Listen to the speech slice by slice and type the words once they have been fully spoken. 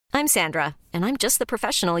I'm Sandra, and I'm just the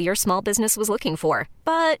professional your small business was looking for.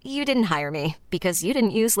 But you didn't hire me because you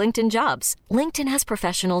didn't use LinkedIn Jobs. LinkedIn has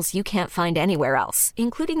professionals you can't find anywhere else,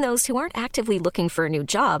 including those who aren't actively looking for a new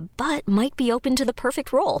job, but might be open to the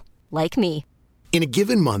perfect role, like me. In a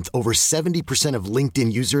given month, over 70% of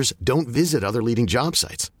LinkedIn users don't visit other leading job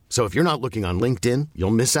sites. So if you're not looking on LinkedIn,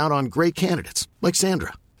 you'll miss out on great candidates like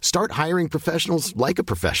Sandra. Start hiring professionals like a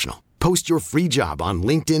professional. Post your free job on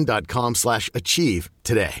linkedin.com/achieve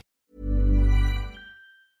today.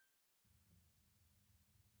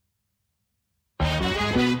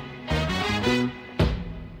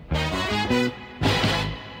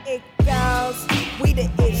 It girls, we the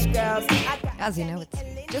ish girls. As you know, it's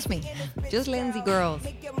just me, just Lindsay girls.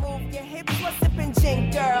 Make you move your hips, what's up in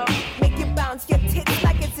gin, girl? Make you bounce your tits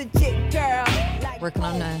like it's a jig, girl. Like Working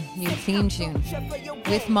on a new theme tune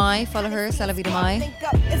with my, follow her, C'est la vie de Mai,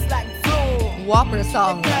 it's like boom. whopper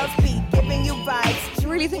song. Girls be giving you vibes. Do you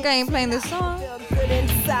really think I ain't playing this song? Feel good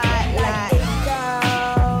inside, like it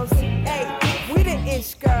girls. Hey, we the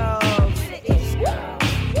ish girls. We the ish girls.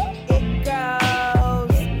 It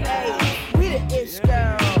girls. Hey, we the ish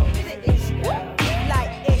girls. We the ish girls.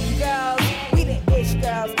 Like it girls. We the ish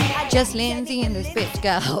girls. Just Lindsay and this bitch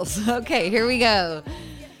girls. Okay, here we go.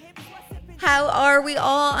 How are we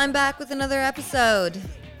all? I'm back with another episode.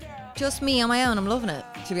 Just me on my own. I'm loving it,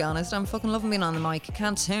 to be honest. I'm fucking loving being on the mic.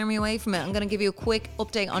 Can't tear me away from it. I'm going to give you a quick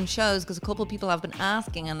update on shows because a couple of people have been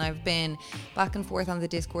asking, and I've been back and forth on the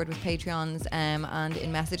Discord with Patreons and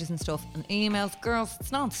in messages and stuff and emails. Girls,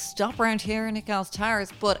 it's non-stop around here in Nick Gal's Towers,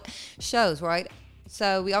 but shows, right?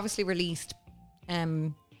 So we obviously released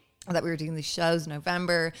that we were doing these shows in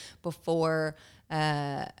November before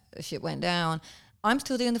shit went down. I'm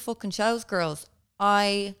still doing the fucking shows, girls.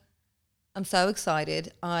 I'm so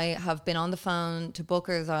excited. I have been on the phone to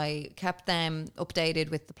bookers. I kept them updated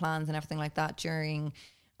with the plans and everything like that during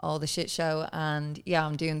all the shit show. And yeah,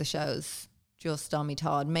 I'm doing the shows just on me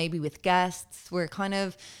Todd, maybe with guests. We're kind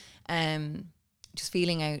of just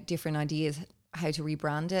feeling out different ideas how to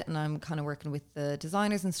rebrand it. And I'm kind of working with the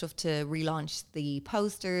designers and stuff to relaunch the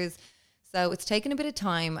posters. So it's taken a bit of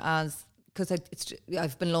time because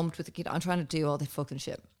I've been lumped with the kid. I'm trying to do all the fucking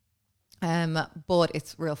shit. But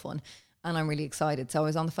it's real fun. And I'm really excited. So I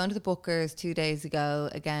was on the phone to the bookers 2 days ago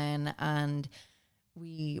again, and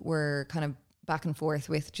we were kind of back and forth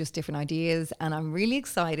with just different ideas. And I'm really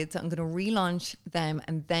excited. So I'm going to relaunch them,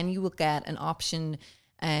 and then you will get an option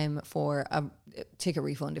for a ticket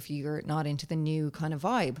refund if you're not into the new kind of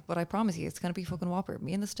vibe. But I promise you, it's going to be fucking whopper.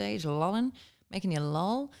 Me on the stage, lolling, making you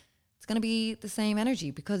lol. It's going to be the same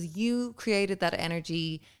energy because you created that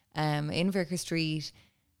energy in Vicar Street,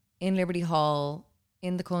 in Liberty Hall,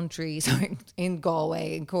 in the country, sorry, in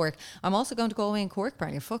Galway, in Cork. I'm also going to Galway and Cork,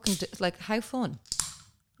 Brian. You're fucking, like, how fun.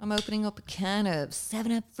 I'm opening up a can of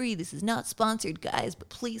 7up free. This is not sponsored, guys, but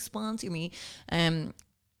please sponsor me. No,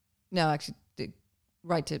 actually,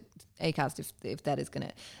 write to Acast if that is going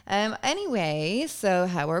to. Anyway, so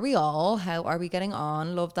how are we all? How are we getting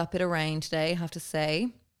on? Love that bit of rain today, I have to say.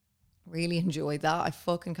 Really enjoyed that. I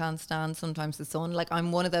fucking can't stand sometimes the sun. Like,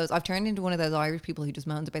 I've turned into one of those Irish people who just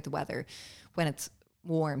moans about the weather when it's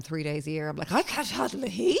warm 3 days a year. I'm like, I can't handle the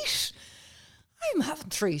heat. I'm having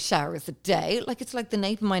 3 showers a day. Like, it's like the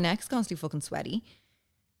nape of my neck's constantly fucking sweaty.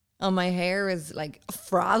 And my hair is like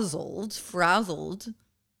frazzled.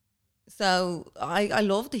 So I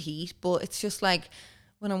love the heat, but it's just like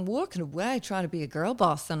when I'm walking away trying to be a girl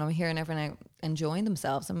boss and I'm hearing everyone enjoying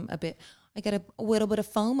themselves, I get a little bit of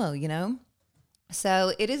FOMO, you know?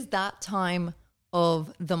 So it is that time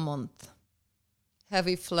of the month.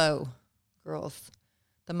 Heavy flow, girls.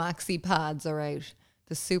 The maxi pads are out.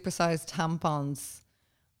 The supersized tampons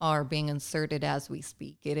are being inserted as we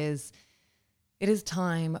speak. It is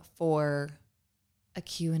time for a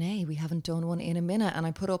Q&A. We haven't done one in a minute. And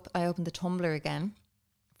I opened the Tumblr again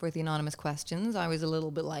for the anonymous questions. I was a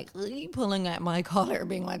little bit like pulling at my collar,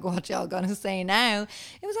 being like, what y'all gonna say now?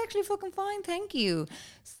 It was actually fucking fine, thank you.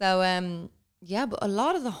 So yeah, but a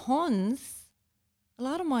lot of the Huns, a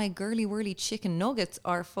lot of my girly whirly chicken nuggets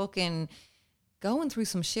are fucking going through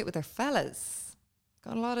some shit with their fellas.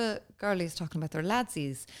 Got a lot of girlies talking about their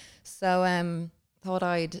ladsies. So thought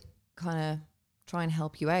I'd kind of try and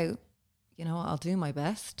help you out. You know, I'll do my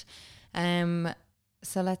best. So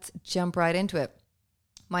let's jump right into it.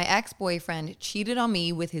 My ex-boyfriend cheated on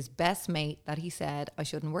me with his best mate that he said I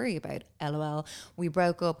shouldn't worry about. LOL. We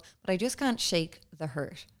broke up, but I just can't shake the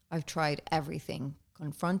hurt. I've tried everything.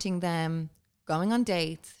 Confronting them, going on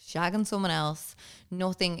dates, shagging someone else.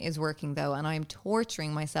 Nothing is working though, and I'm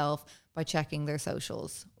torturing myself by checking their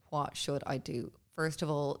socials. What should I do? First of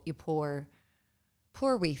all, you poor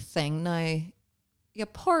wee thing. Now, You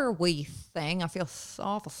poor wee thing. I feel so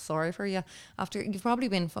awful sorry for you. After you've probably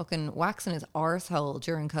been fucking waxing his arsehole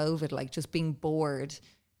during COVID, like just being bored.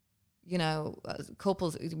 You know, as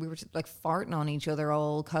couples, we were just like farting on each other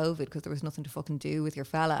all COVID because there was nothing to fucking do with your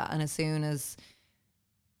fella. And as soon as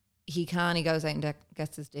he goes out and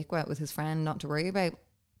gets his dick wet with his friend, not to worry about.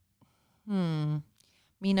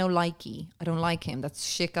 Me no likey. I don't like him. That's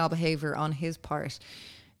shit gal behaviour on his part.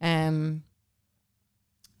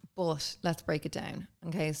 But let's break it down.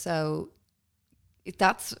 Okay, so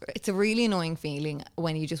it's a really annoying feeling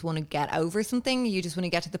when you just want to get over something. You just want to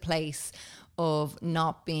get to the place of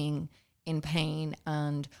not being in pain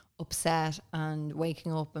and upset and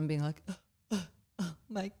waking up and being like, oh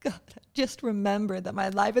my God, I just remembered that my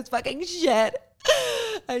life is fucking shit.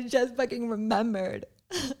 I just fucking remembered.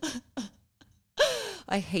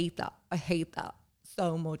 I hate that. I hate that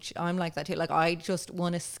so much. I'm like that too. Like, I just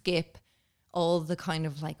want to skip all the kind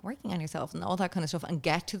of like working on yourself and all that kind of stuff and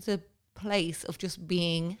get to the place of just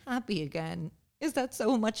being happy again. Is that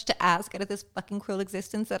so much to ask out of this fucking cruel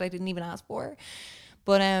existence that I didn't even ask for?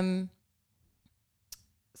 But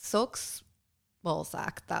sucks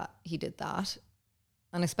ballsack that he did that.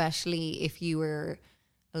 And especially if you were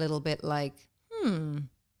a little bit like,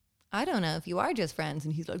 I don't know if you are just friends.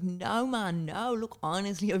 And he's like, no, man, no. Look,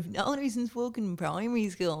 honestly, I've known her since fucking primary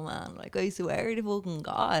school, man. Like, I swear to fucking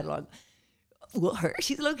God. Like, what, her?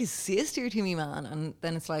 She's like a sister to me, man. And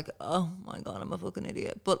then it's like, oh my God, I'm a fucking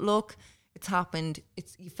idiot. But look, it's happened.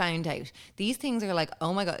 You found out. These things are like,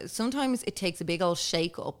 oh my God. Sometimes it takes a big old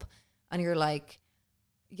shake up and you're like,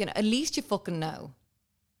 you know, at least you fucking know.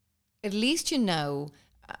 At least you know.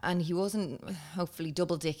 And he wasn't hopefully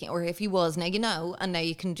double dicking, or if he was, now you know, and now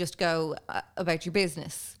you can just go about your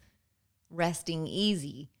business, resting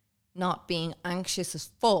easy, not being anxious as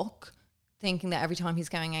fuck, thinking that every time he's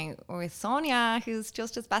going out with Sonia, who's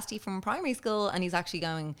just his bestie from primary school, and he's actually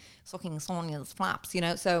going sucking Sonia's flaps, you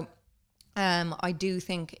know. So I do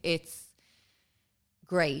think it's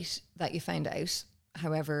great that you found out,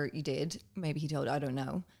 however you did. Maybe he told, I don't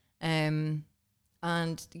know.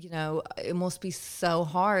 And, you know, it must be so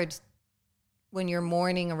hard when you're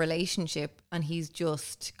mourning a relationship and he's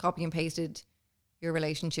just copy and pasted your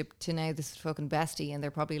relationship to now this fucking bestie, and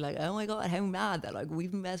they're probably like, oh my God, how mad that like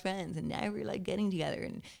we've been best friends and now we're like getting together,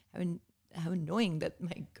 and how annoying that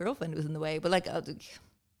my girlfriend was in the way. But like,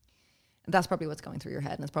 that's probably what's going through your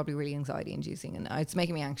head, and it's probably really anxiety inducing, and it's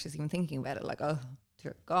making me anxious even thinking about it. Like, oh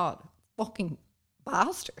dear God, fucking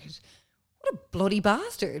bastard. What a bloody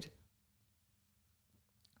bastard.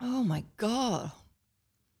 Oh my God.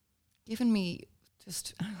 Giving me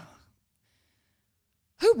just...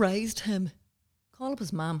 Who raised him? Call up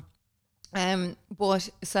his mum. But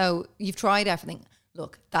so you've tried everything.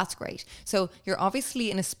 Look, that's great. So you're obviously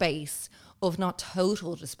in a space of not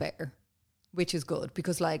total despair, which is good,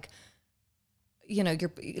 because like, you know,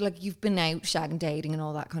 you're like, you've been out shagging, dating and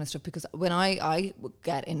all that kind of stuff, because when I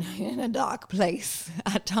get in a dark place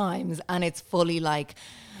at times and it's fully like,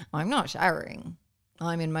 I'm not showering.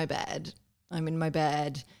 I'm in my bed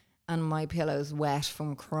and my pillow's wet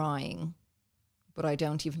from crying, but I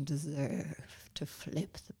don't even deserve to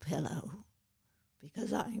flip the pillow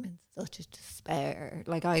because I'm in such a despair.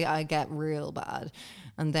 Like, I get real bad,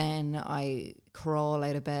 and then I crawl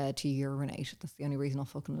out of bed to urinate. That's the only reason I'll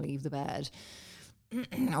fucking leave the bed,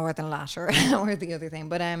 or the latter, or the other thing.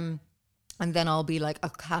 But and then I'll be like, I'll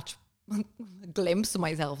catch a glimpse of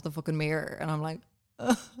myself in the fucking mirror, and I'm like,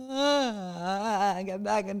 get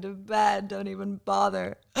back into bed, don't even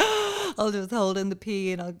bother. I'll just hold in the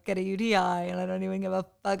pee and I'll get a UTI and I don't even give a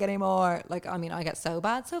fuck anymore. Like, I mean, I get so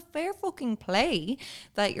bad. So fair fucking play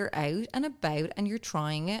that you're out and about and you're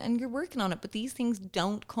trying it and you're working on it. But these things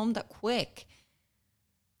don't come that quick.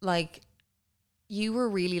 Like, you were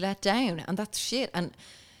really let down, and that's shit. And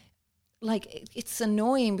like, it's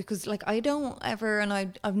annoying because like, I don't ever, and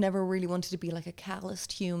I've never really wanted to be like a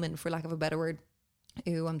calloused human, for lack of a better word.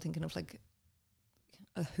 Ew, I'm thinking of like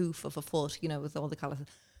a hoof of a foot, you know, with all the calluses.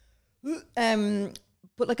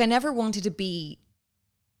 But like, I never wanted to be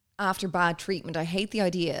after bad treatment. I hate the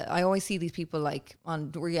idea. I always see these people like on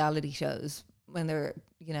reality shows when they're,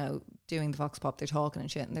 you know, doing the Vox Pop, they're talking and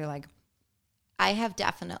shit, and they're like, I have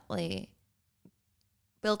definitely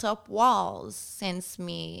built up walls since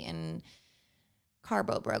me and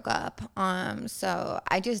Carbo broke up, so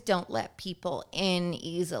I just don't let people in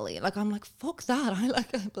easily. Like, I'm like, fuck that. I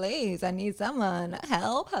like, please, I need someone.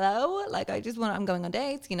 Help, hello. Like, I'm going on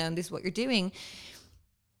dates, you know, and this is what you're doing.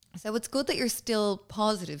 So it's good that you're still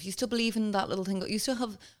positive. You still believe in that little thing. You still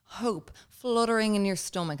have hope fluttering in your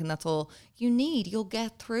stomach, and that's all you need. You'll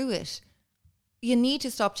get through it. You need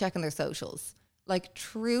to stop checking their socials. Like,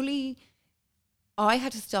 truly, I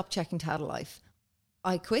had to stop checking Tattle Life.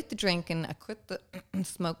 I quit the drinking, I quit the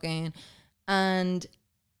smoking, and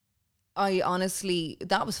I honestly,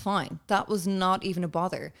 that was fine. That was not even a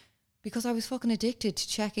bother because I was fucking addicted to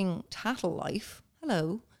checking Tattle Life.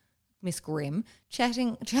 Hello, Miss Grimm.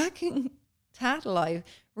 Checking Tattle Life,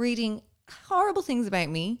 reading horrible things about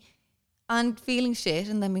me and feeling shit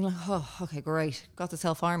and then being like, oh, okay, great. Got the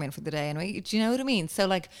self-harm in for the day anyway. Do you know what I mean? So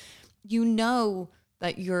like, you know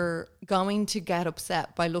that you're going to get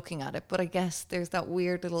upset by looking at it. But I guess there's that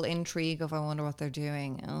weird little intrigue of, I wonder what they're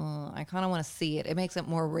doing. Oh, I kind of want to see it. It makes it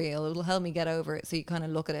more real. It'll help me get over it. So you kind of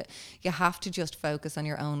look at it. You have to just focus on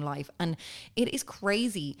your own life. And it is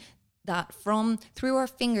crazy that through our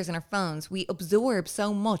fingers and our phones, we absorb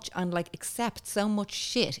so much and like accept so much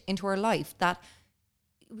shit into our life that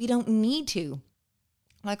we don't need to.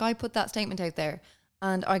 Like, I put that statement out there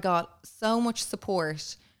and I got so much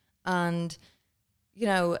support, and you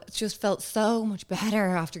know, it just felt so much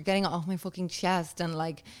better after getting it off my fucking chest, and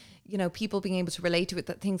like, you know, people being able to relate to it,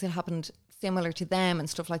 that things that happened similar to them and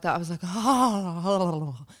stuff like that. I was like,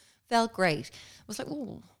 oh, felt great. I was like,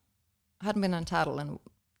 oh, I hadn't been on Tattle in,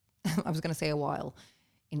 I was going to say a while,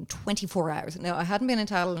 in 24 hours. No, I hadn't been in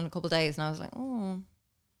Tattle in a couple of days, and I was like, oh,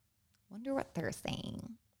 wonder what they're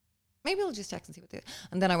saying. Maybe I'll just text and see what they...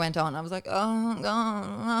 And then I went on. I was like, oh,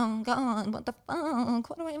 God, what the fuck?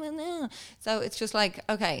 What do I do now? So it's just like,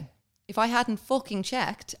 okay, if I hadn't fucking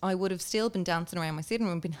checked, I would have still been dancing around my sitting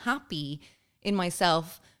room, been happy in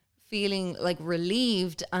myself, feeling like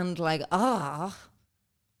relieved and like,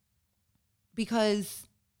 because,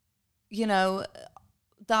 you know,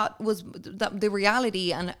 that was the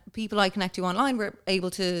reality, and people I connect to online were able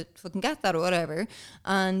to fucking get that or whatever.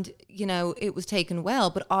 And, you know, it was taken well,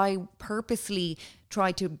 but I purposely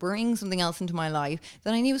tried to bring something else into my life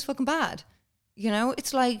that I knew was fucking bad. You know,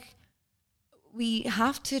 it's like, we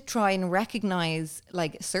have to try and recognize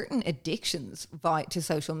like certain addictions to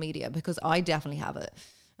social media, because I definitely have it.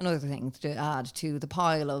 Another thing to add to the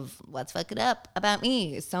pile of let's fuck it up about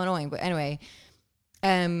me. It's so annoying. But anyway,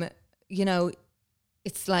 you know,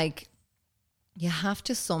 it's like you have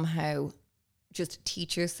to somehow just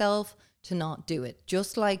teach yourself to not do it.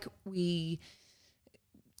 Just like you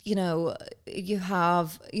know, you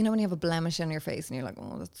have, you know, when you have a blemish on your face and you're like,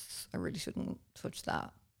 oh, I really shouldn't touch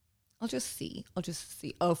that. I'll just see.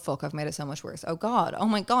 Oh, fuck, I've made it so much worse. Oh, God. Oh,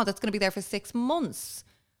 my God, that's going to be there for 6 months.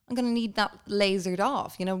 I'm going to need that lasered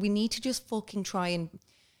off. You know, we need to just fucking try and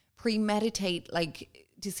premeditate, like,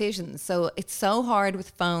 decisions. So it's so hard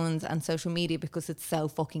with phones and social media because it's so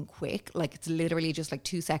fucking quick. Like, it's literally just like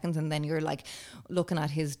 2 seconds and then you're like looking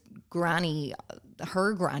at her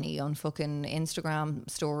granny on fucking Instagram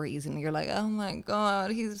stories and you're like, oh my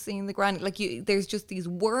God, he's seen the granny. Like, there's just these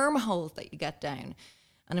wormholes that you get down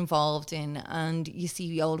and involved in, and you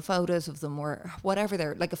see old photos of them or whatever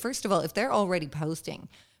they're like. First of all, if they're already posting,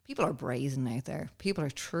 people are brazen out there. People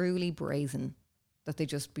are truly brazen that they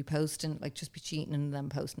just be posting, like just be cheating and then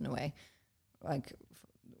posting away. Like,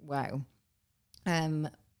 wow.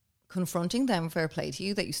 Confronting them, fair play to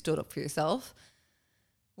you that you stood up for yourself.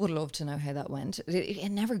 Would love to know how that went.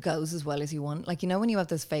 It never goes as well as you want. Like, you know, when you have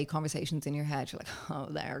those fake conversations in your head, you're like, oh,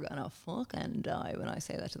 they're gonna fucking die when I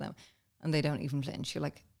say that to them. And they don't even flinch. You're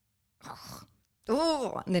like,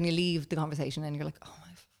 oh, and then you leave the conversation and you're like, oh,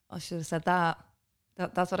 I should have said that.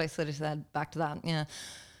 That's what I should have said back to that. Yeah.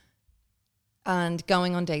 And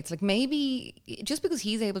going on dates, like, maybe just because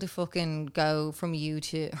he's able to fucking go from you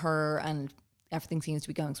to her and everything seems to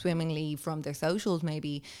be going swimmingly from their socials,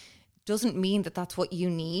 maybe doesn't mean that that's what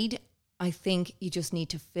you need. I think you just need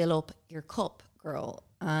to fill up your cup, girl.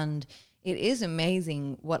 And it is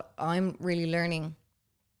amazing what I'm really learning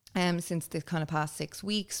since the kind of past 6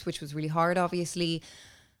 weeks, which was really hard, obviously.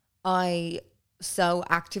 I so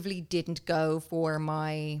actively didn't go for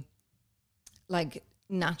my like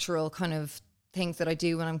natural kind of things that I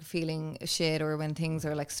do when I'm feeling shit or when things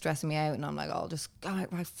are like stressing me out and I'm like, I'll just go,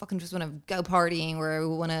 I fucking just want to go partying, or I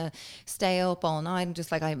want to stay up all night, and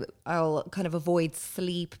just like I'll kind of avoid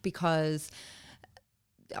sleep because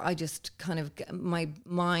I just kind of, my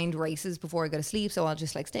mind races before I go to sleep. So I'll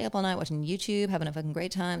just like stay up all night watching YouTube, having a fucking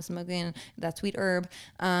great time, smoking that sweet herb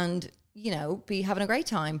and, you know, be having a great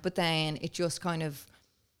time. But then it just kind of,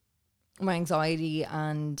 my anxiety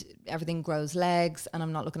and everything grows legs and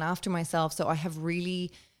I'm not looking after myself. So I have really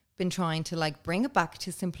been trying to like bring it back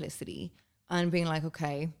to simplicity and being like,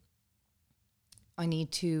 okay, I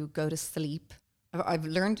need to go to sleep. I've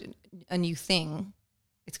learned a new thing.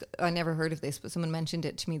 I never heard of this, but someone mentioned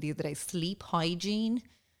it to me the other day. Sleep hygiene.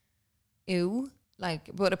 Ew. Like,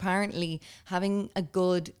 but apparently having a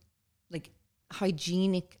good, like,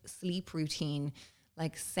 hygienic sleep routine,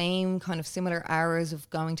 like same kind of similar hours of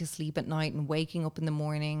going to sleep at night and waking up in the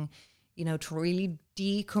morning, you know, to really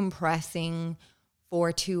decompressing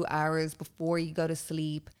for 2 hours before you go to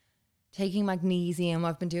sleep. Taking magnesium,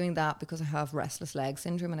 I've been doing that because I have restless leg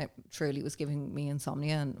syndrome and it truly was giving me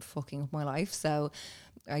insomnia and fucking up my life. So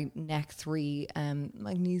I neck 3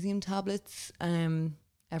 magnesium tablets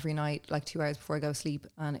every night, like 2 hours before I go to sleep,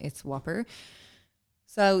 and it's whopper.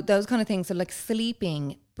 So those kind of things. So like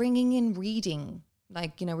sleeping, bringing in reading.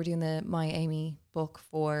 Like, you know, we're doing the My Amy book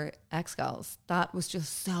for ex-girls. That was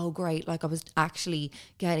just so great. Like I was actually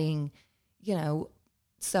getting, you know,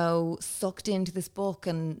 so sucked into this book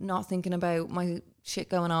and not thinking about my shit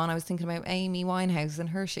going on. I was thinking about Amy Winehouse and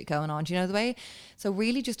her shit going on. Do you know the way? So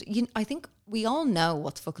really just, I think we all know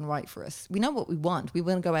what's fucking right for us. We know what we want. We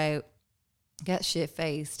want to go out, get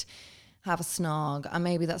shit-faced, have a snog, and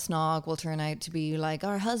maybe that snog will turn out to be like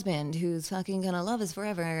our husband who's fucking gonna love us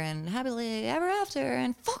forever and happily ever after,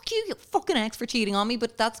 and fuck you, you fucking ex, for cheating on me.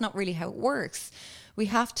 But that's not really how it works. We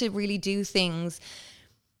have to really do things,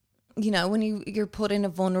 you know, when you're put in a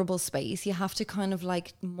vulnerable space, you have to kind of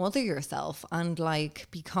like mother yourself and like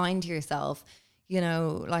be kind to yourself. You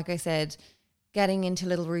know, like I said, getting into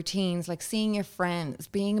little routines, like seeing your friends,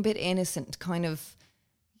 being a bit innocent, kind of,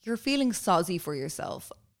 you're feeling sozzy for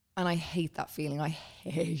yourself. And I hate that feeling. I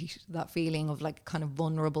hate that feeling of like kind of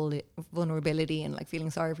vulnerability and like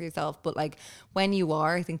feeling sorry for yourself. But like when you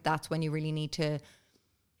are, I think that's when you really need to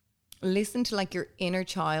listen to like your inner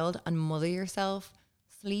child and mother yourself.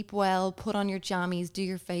 Sleep well, put on your jammies, do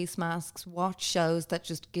your face masks, watch shows that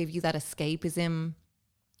just give you that escapism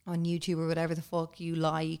on YouTube or whatever the fuck you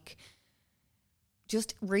like.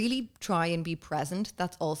 Just really try and be present.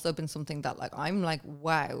 That's also been something that like, I'm like,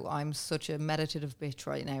 wow, I'm such a meditative bitch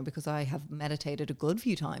right now because I have meditated a good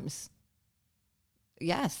few times.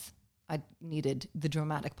 Yes, I needed the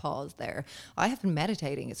dramatic pause there. I have been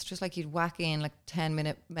meditating. It's just like you'd whack in like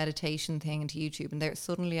 10-minute meditation thing into YouTube and there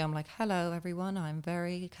suddenly I'm like, hello everyone, I'm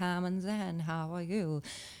very calm and zen. How are you?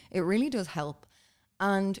 It really does help.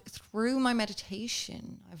 And through my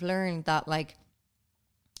meditation, I've learned that like,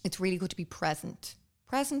 it's really good to be present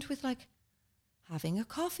with like having a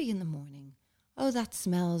coffee in the morning. Oh, that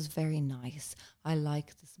smells very nice. I like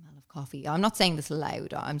the smell of coffee. I'm not saying this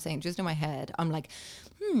loud. I'm saying just in my head. I'm like,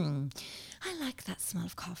 I like that smell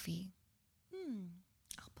of coffee.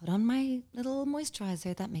 I'll put on my little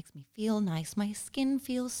moisturizer. That makes me feel nice. My skin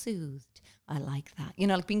feels soothed. I like that. You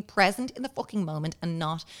know, like being present in the fucking moment and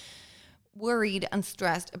not worried and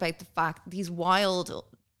stressed about the fact these wild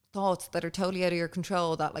thoughts that are totally out of your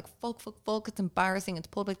control, that like fuck, it's embarrassing, it's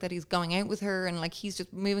public that he's going out with her and like he's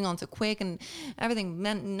just moving on so quick and everything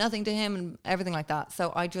meant nothing to him and everything like that.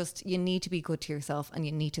 So you need to be good to yourself and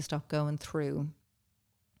you need to stop going through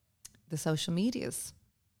the social medias.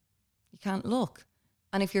 You can't look.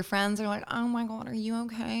 And if your friends are like, oh my God, are you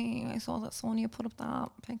okay? I saw that Sonia put up that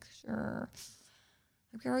picture.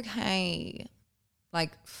 If you're okay,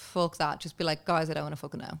 like fuck that. Just be like, guys, I don't want to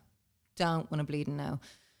fucking know. Don't want to bleed and know.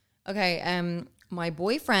 Okay, my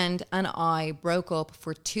boyfriend and I broke up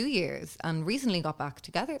for 2 years and recently got back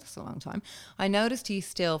together. That's a long time. I noticed he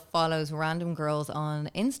still follows random girls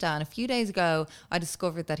on Insta, and a few days ago I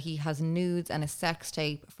discovered that he has nudes and a sex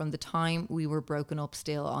tape from the time we were broken up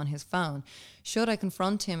still on his phone. Should I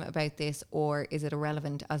confront him about this, or is it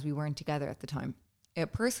irrelevant as we weren't together at the time?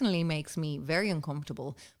 It personally makes me very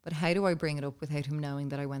uncomfortable, but how do I bring it up without him knowing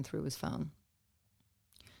that I went through his phone?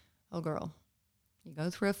 Oh girl, you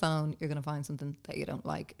go through a phone, you're going to find something that you don't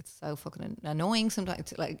like. It's so fucking annoying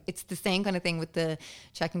sometimes. It's the same kind of thing with the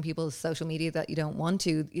checking people's social media that you don't want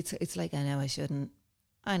to. It's like, I know I shouldn't.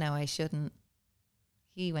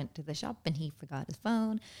 He went to the shop and he forgot his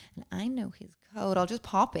phone and I know his code. I'll just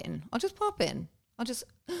pop in.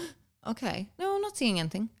 Okay. No, I'm not seeing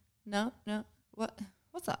anything. No.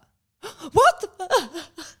 What's that? What the? Oh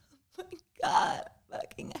my God.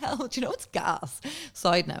 Fucking hell. Do you know what's gas?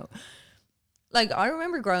 Side note. Like, I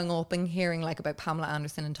remember growing up and hearing like about Pamela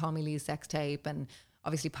Anderson and Tommy Lee's sex tape and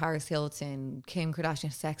obviously Paris Hilton, Kim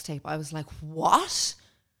Kardashian's sex tape. I was like, what?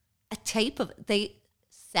 A tape of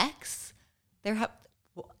sex? On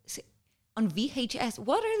VHS.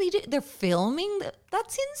 What are they doing? They're filming?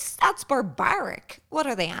 That's barbaric. What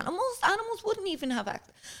are they, animals? Animals wouldn't even have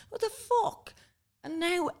access. What the fuck? And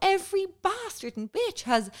now every bastard and bitch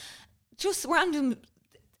has just random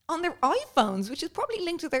on their iPhones, which is probably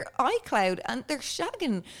linked to their iCloud, and they're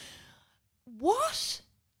shagging. What?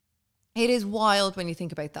 It is wild when you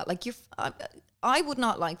think about that. Like, I would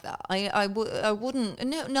not like that. I wouldn't.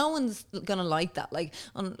 No one's gonna like that. Like,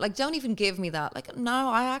 don't even give me that. Like, no,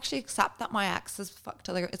 I actually accept that my ex has fucked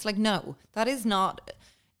other. It's like, no, that is not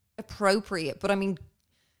appropriate. But I mean,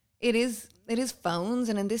 it is phones,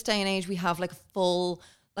 and in this day and age, we have like a full,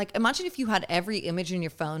 like, imagine if you had every image in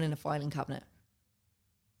your phone in a filing cabinet.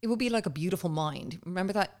 It would be like A Beautiful Mind.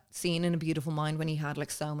 Remember that scene in A Beautiful Mind when he had like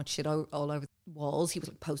so much shit all over the walls? He was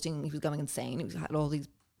like posting, he was going insane. He had all these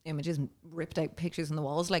images and ripped out pictures on the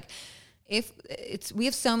walls. Like, we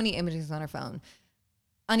have so many images on our phone.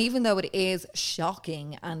 And even though it is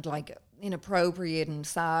shocking and like inappropriate and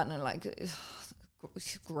sad and like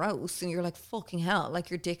gross, and you're like, fucking hell, like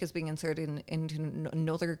your dick is being inserted into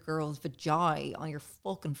another girl's vagina on your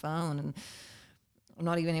fucking phone, and I'm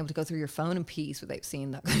not even able to go through your phone in peace without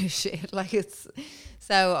seeing that kind of shit. Like, it's,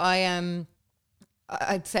 so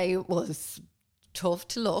I'd say it was tough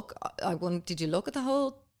to look. Did you look at the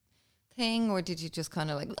whole thing, or did you just kind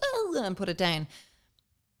of like, oh, and put it down?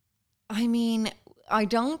 I mean, I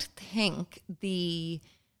don't think the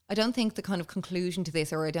kind of conclusion to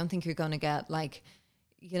this, or I don't think you're going to get like,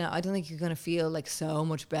 you know, I don't think you're going to feel like so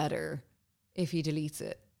much better if he deletes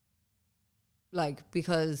it. Like,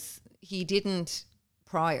 because he didn't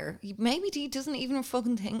prior. Maybe he doesn't even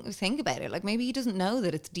fucking think about it. Like, maybe he doesn't know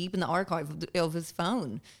that it's deep in the archive of his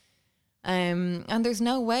phone. And there's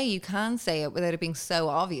no way you can say it without it being so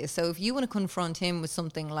obvious. So if you want to confront him with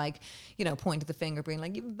something like, you know, point to the finger, being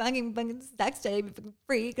like, you've been banging sex tape, you fucking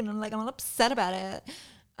freak, and I'm like, I'm all upset about it.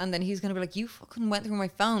 And then he's going to be like, you fucking went through my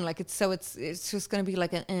phone. Like, it's just going to be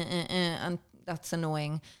like and that's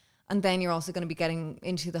annoying. And then you're also going to be getting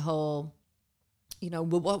into the whole, you know,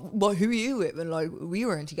 well, who are you with? And like, we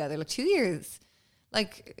weren't together like 2 years.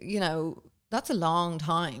 Like, you know, that's a long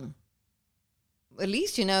time. At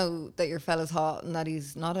least you know that your fella's hot and that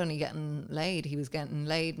he's not only getting laid, he was getting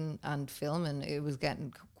laid and filming. It was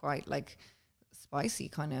getting quite like spicy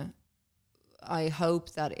kind of. I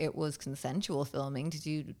hope that it was consensual filming. Did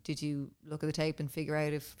you look at the tape and figure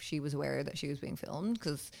out if she was aware that she was being filmed?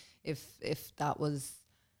 Because if that was,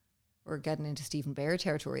 we're getting into Stephen Bear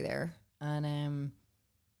territory there, and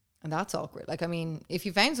that's awkward. Like, I mean, if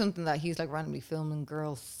you found something that he's like randomly filming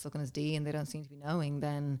girls sucking his D and they don't seem to be knowing,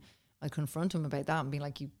 then I'd confront him about that and be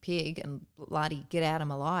like, you pig, and laddie, get out of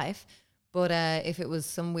my life. But if it was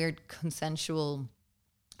some weird consensual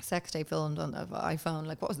sex tape filmed on the iPhone,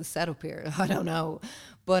 like, what was the setup here? I don't know.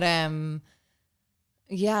 But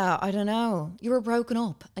yeah, I don't know. You were broken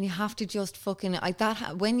up and you have to just fucking, like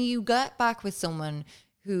that. When you get back with someone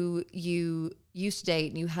who you used to date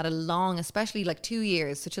and you had a long, especially like 2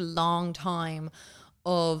 years, such a long time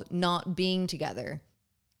of not being together,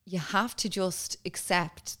 you have to just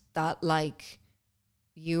accept that, like,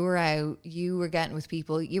 you were out, you were getting with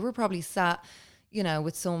people, you were probably sat, you know,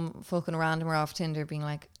 with some fucking randomer off Tinder being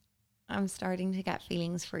like, I'm starting to get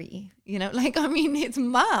feelings for you. You know, like, I mean, it's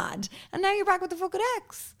mad. And now you're back with the fucking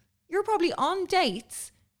ex. You're probably on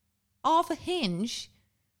dates off a Hinge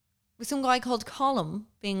with some guy called Colm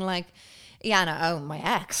being like, yeah, no, oh, my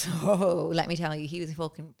ex. Oh, let me tell you, he was a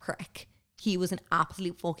fucking prick. He was an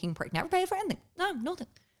absolute fucking prick. Never paid for anything. No, nothing.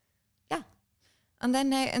 Yeah. And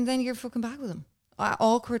then you're fucking back with him.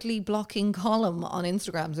 Awkwardly blocking Colm on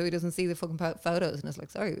Instagram so he doesn't see the fucking photos. And it's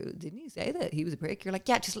like, sorry, didn't you say that he was a prick? You're like,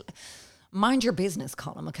 yeah, just mind your business,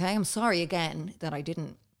 Colm, okay? I'm sorry again that I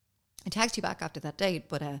didn't text you back after that date,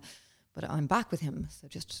 but I'm back with him. So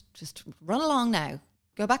just run along now.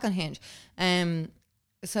 Go back on Hinge.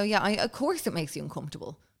 So yeah, of course it makes you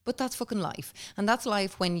uncomfortable, but that's fucking life. And that's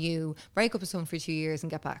life when you break up with someone for 2 years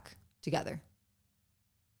and get back together.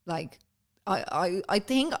 Like, I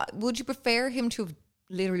think, would you prefer him to have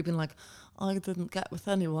literally been like, I didn't get with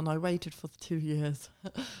anyone, I waited for the 2 years.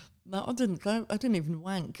 No, I didn't even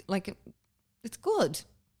wank. Like, it's good.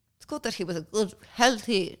 It's good that he was a good,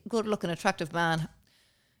 healthy, good looking, attractive man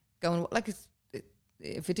going, like,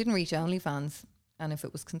 if it didn't reach OnlyFans and if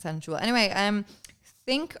it was consensual. Anyway,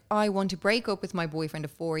 think I want to break up with my boyfriend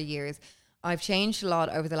of 4 years. I've changed a lot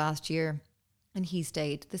over the last year. And he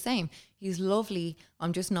stayed the same. He's lovely.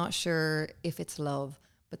 I'm just not sure if it's love.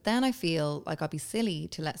 But then I feel like I'd be silly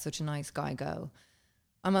to let such a nice guy go.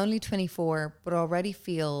 I'm only 24, but already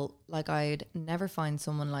feel like I'd never find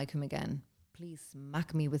someone like him again. Please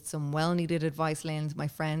smack me with some well-needed advice, Lynn. My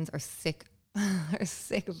friends are sick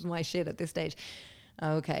of my shit at this stage.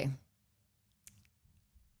 Okay.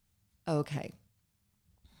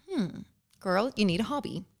 Girl, you need a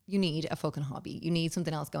hobby. You need a fucking hobby. You need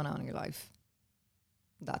something else going on in your life.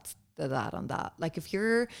 That's that on that. Like, if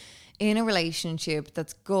you're in a relationship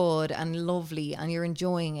that's good and lovely and you're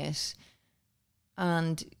enjoying it,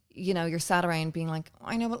 and, you know, you're sat around being like,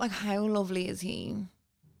 I know, but like, how lovely is he?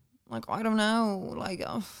 Like, I don't know. Like,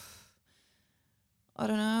 I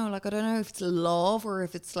don't know. Like, I don't know if it's love or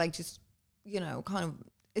if it's like just, you know, kind of,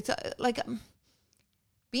 it's like,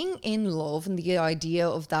 being in love and the idea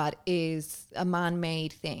of that is a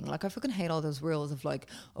man-made thing. Like, I fucking hate all those rules of like,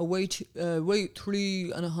 oh, wait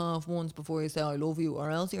 3.5 months before you say I love you, or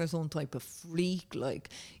else you're some type of freak.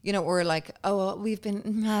 Like, you know, or like, oh, we've been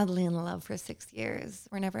madly in love for 6 years.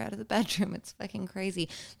 We're never out of the bedroom. It's fucking crazy.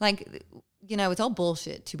 Like, you know, it's all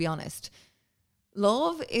bullshit, to be honest.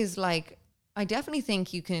 Love is like, I definitely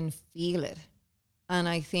think you can feel it. And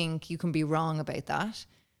I think you can be wrong about that.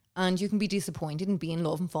 And you can be disappointed and be in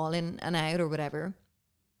love and fall in and out or whatever.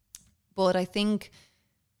 But I think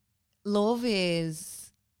love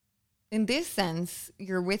is, in this sense,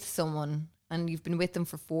 you're with someone and you've been with them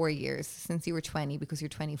for 4 years since you were 20 because you're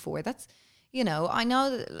 24. That's, you know, I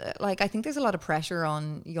know that, like, I think there's a lot of pressure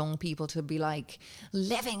on young people to be like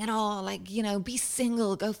living it all, like, you know, be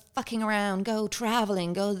single, go fucking around, go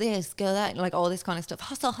traveling, go this, go that, like all this kind of stuff.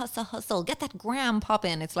 Hustle, hustle, hustle, get that gram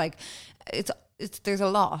popping. It's like, it's there's a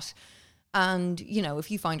lot. And, you know, if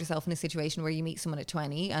you find yourself in a situation where you meet someone at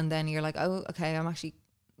 20 and then you're like, oh, okay, I'm actually,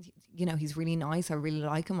 you know, he's really nice, I really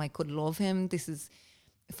like him, I could love him, this is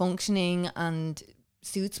functioning and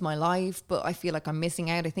suits my life, but I feel like I'm missing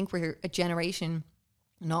out. I think we're a generation,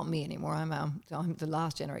 not me anymore, I'm the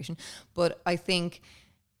last generation, but I think,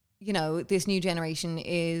 you know, this new generation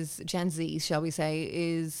is Gen Z, shall we say,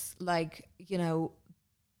 is like, you know,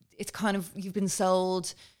 it's kind of, you've been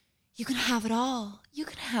sold, you can have it all. You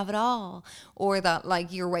can have it all. Or that,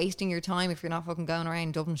 like, you're wasting your time if you're not fucking going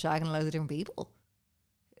around Dublin shagging loads of different people.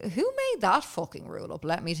 Who made that fucking rule up?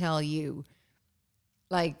 Let me tell you.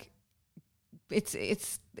 Like, it's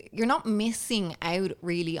you're not missing out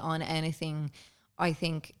really on anything, I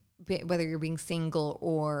think, whether you're being single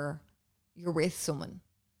or you're with someone.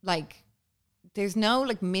 Like, there's no,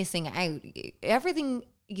 like, missing out. Everything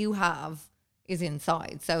you have is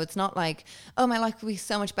inside. So it's not like, oh, my life would be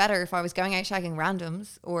so much better if I was going out shagging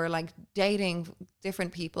randoms or like dating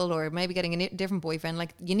different people or maybe getting a different boyfriend.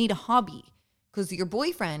 Like, you need a hobby because your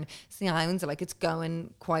boyfriend sounds like it's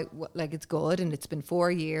going quite, like, it's good and it's been 4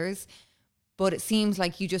 years, but it seems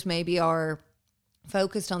like you just maybe are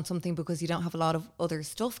focused on something because you don't have a lot of other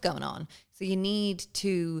stuff going on. So you need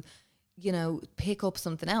to, you know, pick up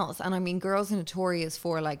something else. And I mean, girls are notorious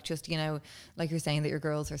for, like, just, you know, like you're saying that your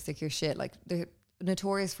girls are sick of your shit. Like, they're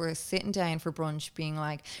notorious for sitting down for brunch being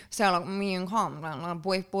like, so like, me and Com,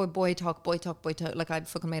 boy talk. Like, I'd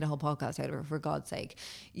fucking made a whole podcast out of it, for God's sake,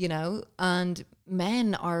 you know? And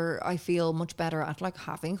men are, I feel, much better at, like,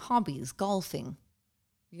 having hobbies, golfing,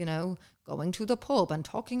 you know, going to the pub and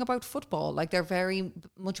talking about football. Like, they're very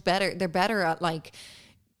much better. They're better at, like,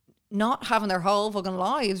 not having their whole fucking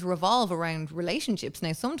lives revolve around relationships.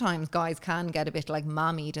 Now, sometimes guys can get a bit like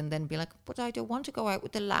mammied and then be like, but I don't want to go out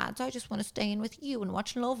with the lads. I just want to stay in with you and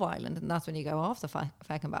watch Love Island. And that's when you go off the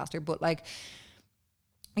fucking bastard. But, like,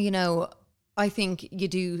 you know, I think you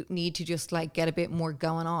do need to just, like, get a bit more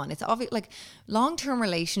going on. It's obvious, like, long-term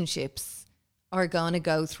relationships are going to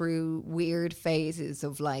go through weird phases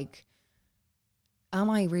of, like, am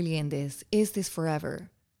I really in this? Is this forever?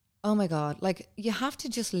 Oh my God, like, you have to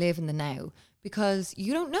just live in the now because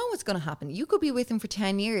you don't know what's going to happen. You could be with him for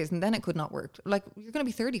 10 years and then it could not work. Like, you're going to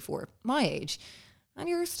be 34, my age, and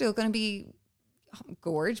you're still going to be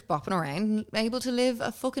gorge, bopping around, able to live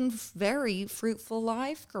a fucking very fruitful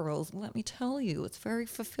life, girls. Let me tell you, it's very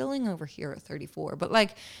fulfilling over here at 34. But,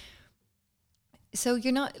 like, so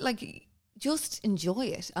you're not, like, just enjoy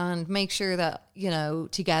it and make sure that, you know,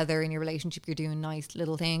 together in your relationship, you're doing nice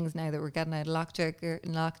little things. Now that we're getting out of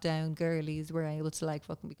lockdown, girlies, we're able to, like,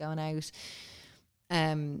 fucking be going out,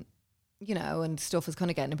 you know, and stuff is kind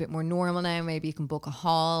of getting a bit more normal now. Maybe you can book a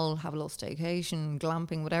hall, have a little staycation,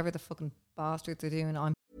 glamping, whatever the fucking bastards are doing.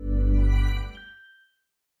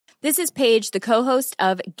 This is Paige, the co-host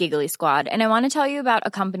of Giggly Squad, and I want to tell you about a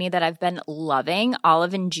company that I've been loving,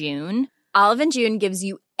 Olive & June. Olive & June gives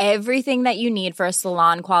you everything that you need for a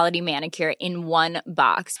salon-quality manicure in one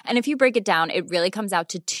box. And if you break it down, it really comes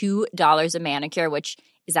out to $2 a manicure, which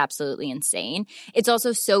is absolutely insane. It's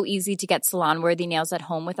also so easy to get salon-worthy nails at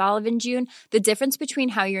home with Olive & June. The difference between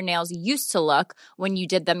how your nails used to look when you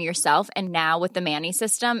did them yourself and now with the Mani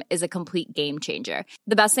system is a complete game changer.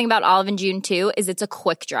 The best thing about Olive & June, too, is it's a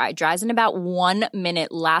quick dry. Dries in about 1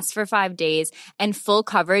 minute, lasts for 5 days, and full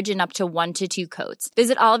coverage in up to 1 to 2 coats.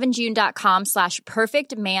 Visit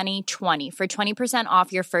oliveandjune.com/perfectmani20 for 20%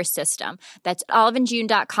 off your first system. That's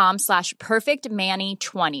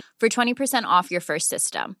oliveandjune.com/perfectmani20 for 20% off your first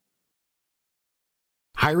system.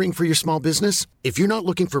 Hiring for your small business? If you're not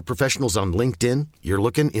looking for professionals on LinkedIn, you're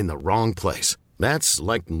looking in the wrong place. That's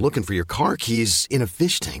like looking for your car keys in a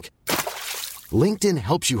fish tank. LinkedIn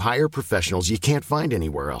helps you hire professionals you can't find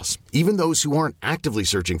anywhere else, even those who aren't actively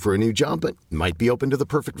searching for a new job but might be open to the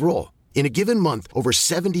perfect role. In a given month, over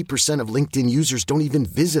 70% of LinkedIn users don't even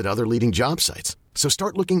visit other leading job sites. So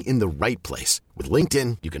start looking in the right place. With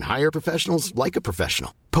LinkedIn, you can hire professionals like a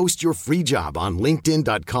professional. Post your free job on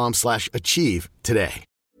linkedin.com/achieve today.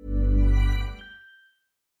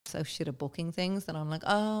 So shit at booking things that I'm like,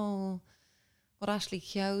 oh, what Ashley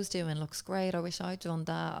Keogh's doing looks great. I wish I'd done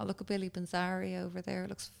that. Oh, look at Billy Banzari over there.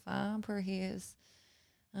 Looks fab where he is.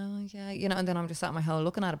 Oh, yeah. You know, and then I'm just sat in my hole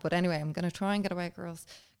looking at it. But anyway, I'm going to try and get away, girls.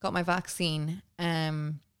 Got my vaccine. I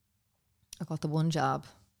got the one jab.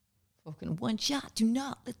 Fucking one shot. Do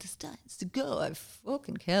not let the science to go. I've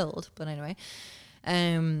fucking killed. But anyway,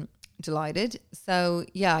 delighted. So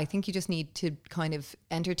yeah, I think you just need to kind of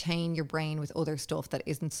entertain your brain with other stuff that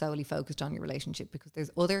isn't solely focused on your relationship, because there's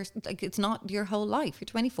others, like, it's not your whole life. You're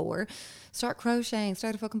 24. Start crocheting,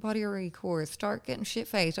 start a fucking pottery course, start getting shit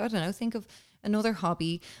faced. I don't know, think of another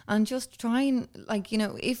hobby and just try and, like, you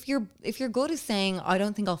know, if you're good at saying, I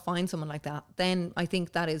don't think I'll find someone like that, then I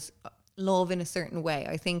think that is love in a certain way.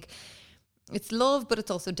 I think it's love, but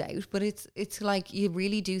it's also doubt. But it's like, you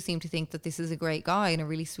really do seem to think that this is a great guy and a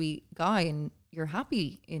really sweet guy, and you're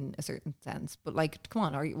happy in a certain sense. But like, come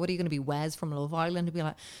on, what are you going to be, Wes from Love Island, to be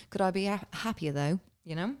like, could I be happier though?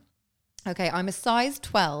 You know? Okay, I'm a size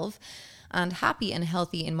 12 and happy and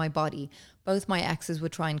healthy in my body. Both my exes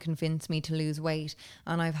would try and convince me to lose weight,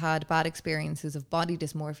 and I've had bad experiences of body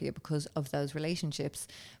dysmorphia because of those relationships.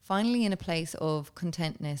 Finally in a place of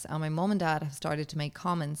contentness, and my mum and dad have started to make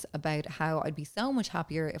comments about how I'd be so much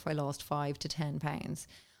happier if I lost 5 to 10 pounds.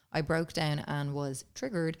 I broke down and was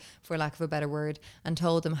triggered, for lack of a better word, and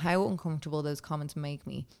told them how uncomfortable those comments make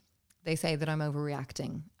me. They say that I'm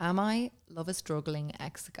overreacting. Am I? Love a struggling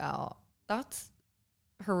ex-gal. That's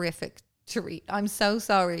horrific to read. I'm so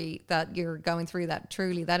sorry that you're going through that.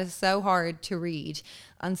 Truly, that is so hard to read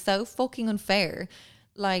and so fucking unfair.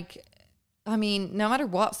 Like, I mean, no matter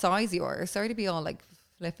what size you are, sorry to be all like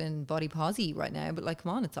flipping body posy right now, but like,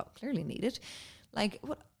 come on, it's all clearly needed. Like,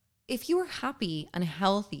 what if you were happy and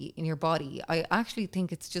healthy in your body? I actually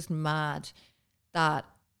think it's just mad that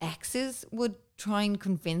exes would try and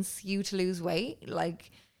convince you to lose weight.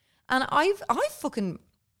 Like, and I've fucking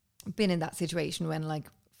been in that situation when, like,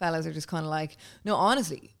 fellas are just kind of like, no,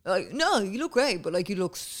 honestly, like, no, you look great, but like, you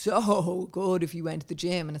look so good if you went to the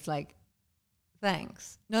gym. And it's like,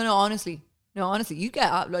 thanks. No, honestly, you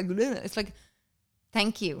get up, like, it's like,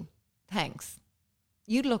 thank you, thanks.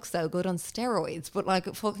 You'd look so good on steroids, but like,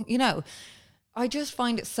 you know, I just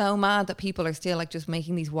find it so mad that people are still like just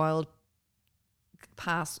making these wild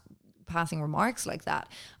passing remarks like that.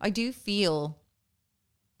 I do feel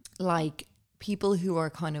like people who are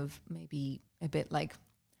kind of maybe a bit like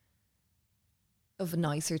of a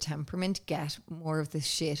nicer temperament get more of this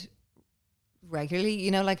shit regularly.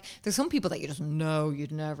 You know, like, there's some people that you just know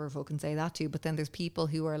you'd never fucking say that to, but then there's people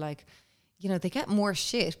who are like, you know, they get more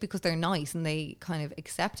shit because they're nice and they kind of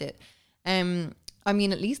accept it. I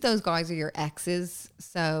mean, at least those guys are your exes,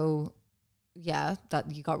 so yeah,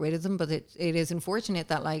 that you got rid of them. But it is unfortunate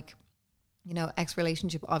that, like, you know,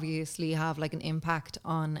 ex-relationship obviously have like an impact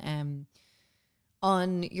on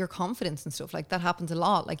your confidence and stuff. Like, that happens a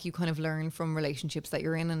lot. Like, you kind of learn from relationships that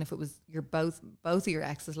you're in, and if it was your both of your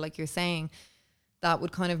exes, like you're saying, that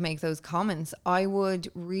would kind of make those comments. I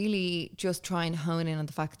would really just try and hone in on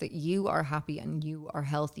the fact that you are happy and you are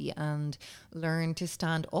healthy, and learn to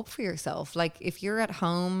stand up for yourself. Like, if you're at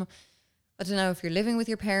home, I don't know if you're living with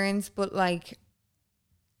your parents, but like,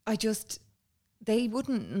 they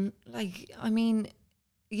wouldn't, like, I mean,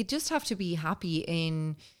 you just have to be happy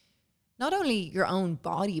in not only your own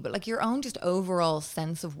body, but like your own just overall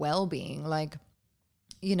sense of well-being. Like,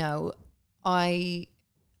 you know, I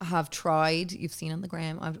have tried, you've seen on the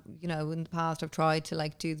gram, I've, you know, in the past I've tried to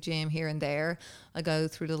like do the gym here and there. I go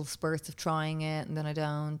through little spurts of trying it and then I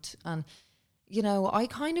don't. And, you know, I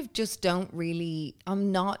kind of just don't really,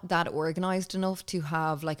 I'm not that organized enough to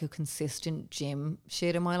have like a consistent gym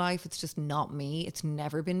shit in my life. It's just not me. It's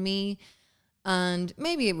never been me. And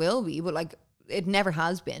maybe it will be, but like, it never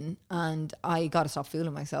has been. And I got to stop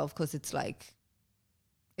fooling myself, because it's like,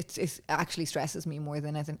 it actually stresses me more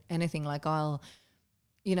than anything. Like, I'll,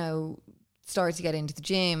 you know, start to get into the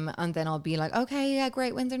gym and then I'll be like, okay, yeah,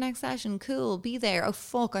 great, when's our next session? Cool, be there. Oh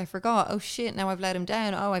fuck, I forgot. Oh shit, now I've let him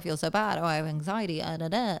down. Oh, I feel so bad. Oh, I have anxiety.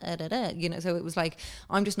 You know, so it was like,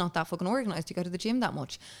 I'm just not that fucking organized to go to the gym that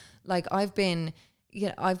much. Like, I've been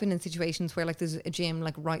in situations where like there's a gym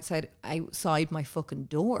like right side outside my fucking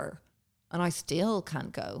door, and I still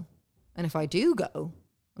can't go. And if I do go,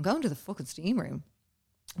 I'm going to the fucking steam room.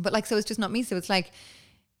 But like, so it's just not me. So it's like,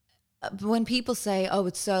 when people say, oh,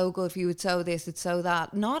 it's so good for you, it's so this, it's so that,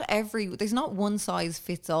 there's not one size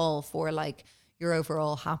fits all for like your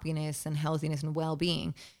overall happiness and healthiness and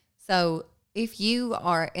well-being. So if you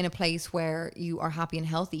are in a place where you are happy and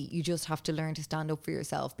healthy, you just have to learn to stand up for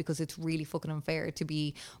yourself, because it's really fucking unfair to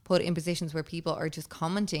be put in positions where people are just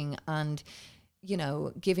commenting and, you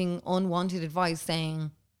know, giving unwanted advice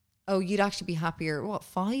saying, oh, you'd actually be happier. What,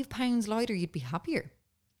 5 pounds lighter, you'd be happier?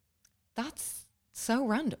 That's so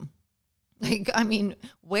random. Like, I mean,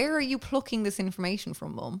 where are you plucking this information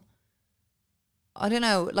from, Mum? I don't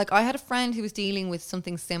know. Like, I had a friend who was dealing with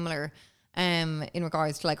something similar in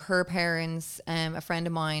regards to like her parents. A friend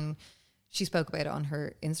of mine, she spoke about it on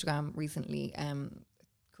her Instagram recently.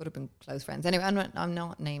 Could have been close friends. Anyway, I'm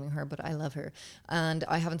not naming her, but I love her. And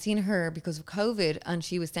I haven't seen her because of COVID. And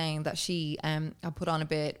she was saying that she had put on a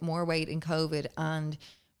bit more weight in COVID. And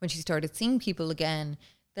when she started seeing people again,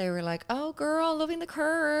 they were like, oh, girl, loving the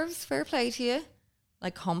curves. Fair play to you.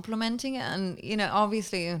 Like complimenting it. And, you know,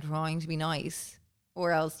 obviously trying to be nice,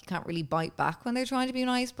 or else you can't really bite back when they're trying to be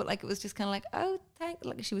nice. But like, it was just kind of like, oh,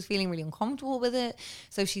 like she was feeling really uncomfortable with it.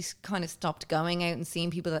 So she's kind of stopped going out and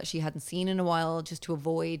seeing people that she hadn't seen in a while, just to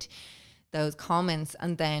avoid those comments.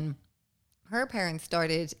 And then her parents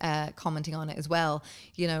started commenting on it as well,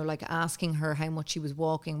 you know, like asking her how much she was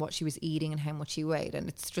walking, what she was eating, and how much she weighed. And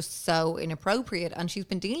it's just so inappropriate. And she's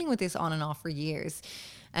been dealing with this on and off for years.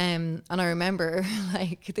 And I remember,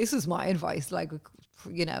 like, this was my advice, like,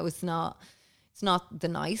 you know, it's not the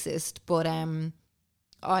nicest, but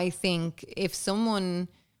I think if someone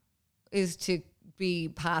is to be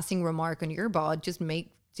passing remark on your bod, just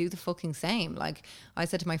do the fucking same. Like I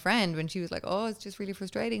said to my friend when she was like, oh, it's just really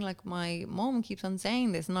frustrating, like my mom keeps on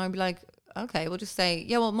saying this, and I'd be like, okay, we'll just say,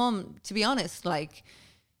 yeah, well, Mum, to be honest, like,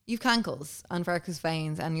 you've cankles and varicose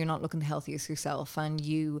veins and you're not looking the healthiest yourself, and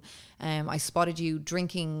you I spotted you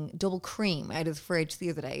drinking double cream out of the fridge the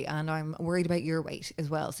other day, and I'm worried about your weight as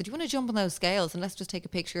well. So do you want to jump on those scales and let's just take a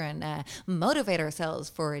picture and motivate ourselves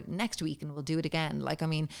for next week, and we'll do it again? Like, I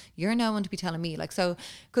mean, you're no one to be telling me, like, so,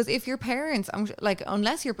 because if your parents, I'm like,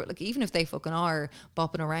 unless you're like, even if they fucking are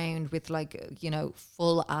bopping around with like, you know,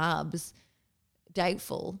 full abs,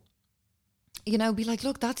 doubtful, you know, be like,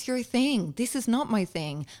 look, that's your thing. This is not my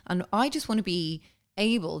thing. And I just want to be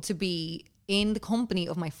able to be in the company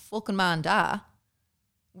of my fucking man, da,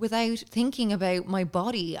 without thinking about my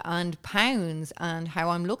body and pounds and how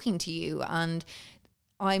I'm looking to you. And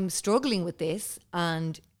I'm struggling with this,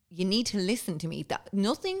 and you need to listen to me. That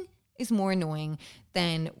nothing is more annoying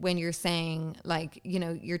than when you're saying, like, you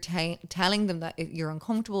know, you're telling them that you're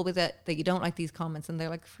uncomfortable with it, that you don't like these comments, and they're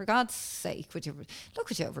like, for God's sake, look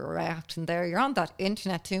at you overreacting there. You're on that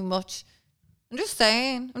internet too much. I'm just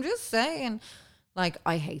saying. Like,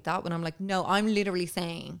 I hate that when I'm like, no, I'm literally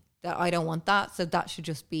saying that I don't want that. So that should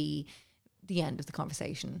just be the end of the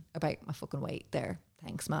conversation about my fucking weight there.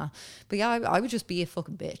 Thanks, ma. But yeah, I would just be a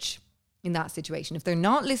fucking bitch in that situation. If they're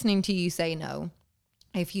not listening to you, say no.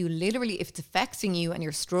 If it's affecting you and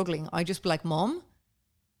you're struggling, I just be like, Mom,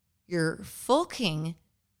 you're fucking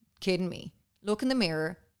kidding me. Look in the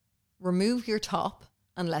mirror, remove your top,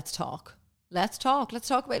 and let's talk. Let's talk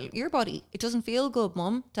about your body. It doesn't feel good,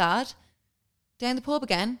 Mum, Dad. Down the pub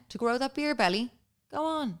again to grow that beer belly. Go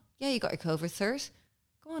on. Yeah, you got your COVID cert.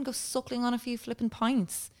 Go on, go suckling on a few flipping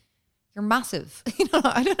pints. You're massive. You know,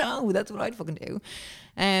 I don't know. That's what I'd fucking do.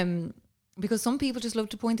 Because some people just love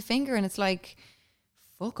to point the finger, and it's like,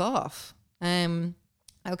 fuck off.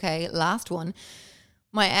 Okay, last one.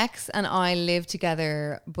 My ex and I live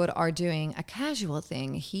together but are doing a casual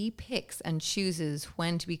thing. He picks and chooses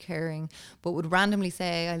when to be caring, but would randomly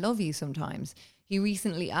say, I love you sometimes. He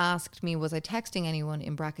recently asked me, was I texting anyone,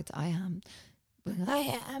 in brackets, I am.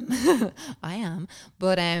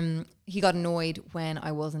 But he got annoyed when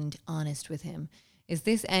I wasn't honest with him. Is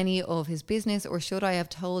this any of his business, or should I have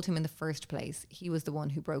told him in the first place? He was the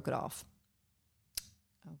one who broke it off.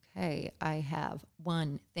 Okay, I have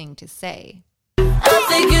one thing to say. I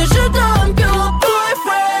think you should dump your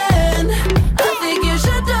boyfriend. I think you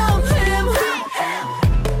should dump him.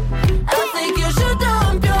 I think you should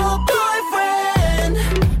dump your boyfriend.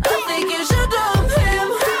 I think you should dump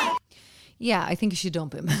him. Yeah, I think you should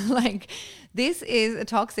dump him. Like, this is a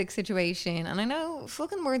toxic situation, and I know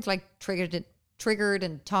fucking words like triggered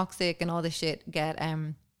and toxic and all this shit get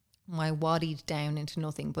my waddied down into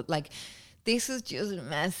nothing, but like, this is just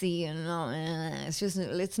messy and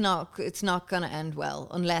it's not gonna end well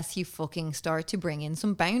unless you fucking start to bring in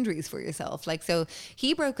some boundaries for yourself. Like, so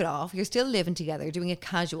he broke it off, you're still living together, doing a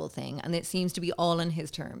casual thing, and it seems to be all on his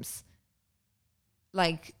terms.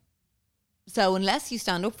 Like, so unless you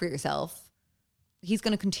stand up for yourself, he's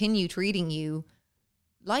going to continue treating you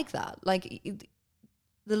like that. Like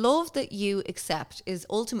the love that you accept is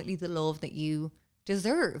ultimately the love that you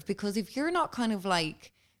deserve, because if you're not kind of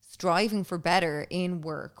like striving for better in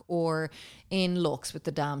work or in looks with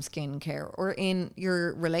the damn skincare or in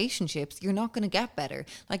your relationships, you're not going to get better.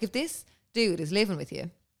 Like if this dude is living with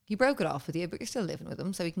you, he broke it off with you, but you're still living with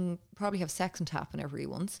him, so he can probably have sex and tap whenever he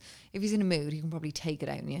wants. If he's in a mood, he can probably take it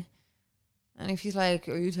out on you. And if he's like,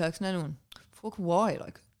 are you texting anyone? Fuck, why?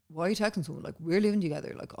 Like, why are you texting someone? Like, we're living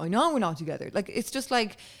together. Like, I know we're not together. Like, it's just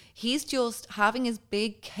like, he's just having his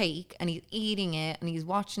big cake and he's eating it and he's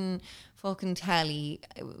watching fucking telly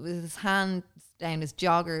with his hand down his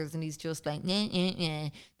joggers and he's just like, nah, nah, nah,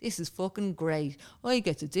 this is fucking great. I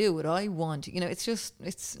get to do what I want. You know, it's just,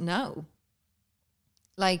 it's no.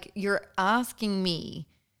 Like, you're asking me,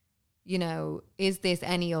 you know, is this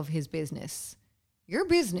any of his business? Your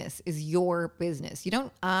business is your business. You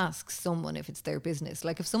don't ask someone if it's their business.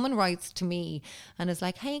 Like if someone writes to me and is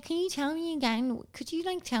like, hey, can you tell me again? Could you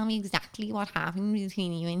like tell me exactly what happened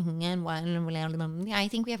between you and what? I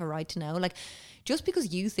think we have a right to know. Like just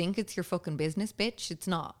because you think it's your fucking business, bitch, it's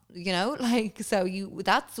not, you know? Like, so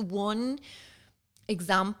that's one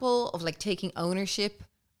example of like taking ownership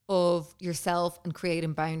of yourself and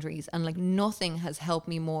creating boundaries. And like nothing has helped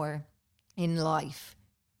me more in life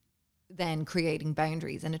than creating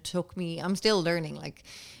boundaries. And it took me, I'm still learning, like,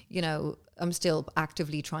 you know, I'm still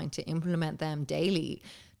actively trying to implement them daily.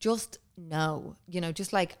 Just know, you know,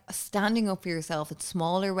 just like standing up for yourself in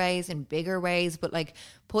smaller ways and bigger ways, but like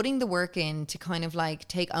putting the work in to kind of like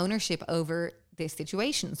take ownership over this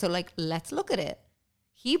situation. So like, let's look at it.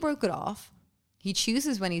 He broke it off. He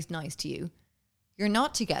chooses when he's nice to you. You're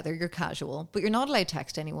not together, you're casual, but you're not allowed to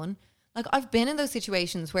text anyone. Like, I've been in those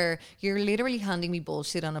situations where you're literally handing me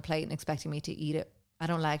bullshit on a plate and expecting me to eat it. I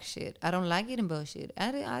don't like shit. I don't like eating bullshit.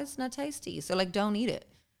 It's not tasty. So, like, don't eat it.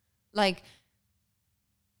 Like,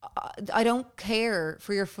 I don't care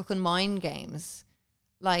for your fucking mind games.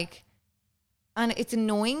 Like, and it's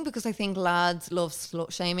annoying because I think lads love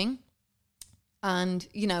slut shaming. And,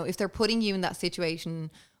 you know, if they're putting you in that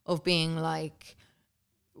situation of being like,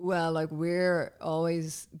 well, like we're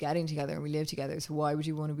always getting together and we live together, so why would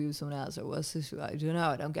you want to be with someone else? Or what's this? I don't know.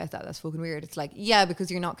 I don't get that. That's fucking weird. It's like, yeah, because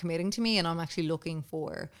you're not committing to me and I'm actually looking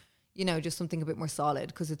for, you know, just something a bit more solid,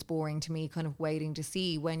 because it's boring to me kind of waiting to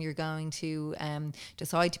see when you're going to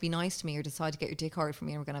decide to be nice to me or decide to get your dick hard for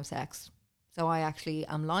me and we're going to have sex. So I actually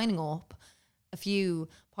am lining up a few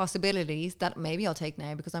possibilities that maybe I'll take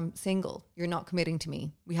now because I'm single. You're not committing to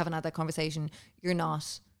me. We haven't had that conversation. You're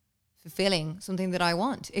not fulfilling something that I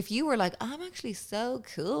want. If you were like, I'm actually so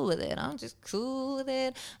cool with it, I'm just cool with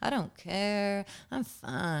it, I don't care, I'm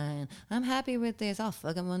fine, I'm happy with this, I'll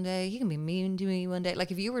fuck him one day, he can be mean to me one day. Like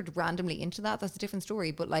if you were randomly into that, that's a different story.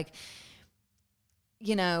 But like,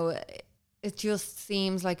 you know, it just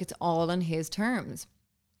seems like it's all on his terms.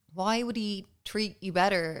 Why would he treat you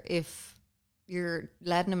better if you're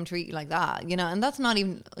letting him treat you like that? You know, and that's not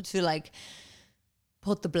even to like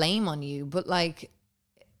put the blame on you, but like,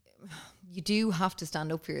 you do have to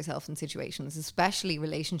stand up for yourself in situations, especially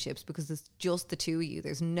relationships, because it's just the two of you.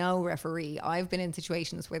 There's no referee. I've been in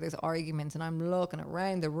situations where there's arguments and I'm looking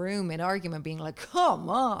around the room in argument being like,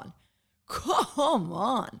 come on.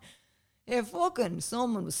 If fucking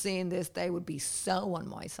someone was seeing this, they would be so on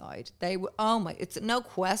my side. They would, it's no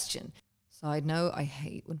question. Side note, I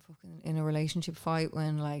hate when fucking in a relationship fight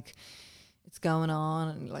when like it's going on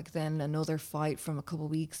and like then another fight from a couple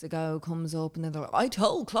of weeks ago comes up and then they're like, I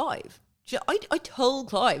told Clive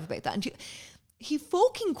about that, and he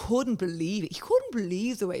fucking couldn't believe it. He couldn't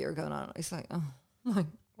believe the way you're going on. It's like, oh my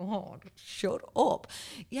God, shut up.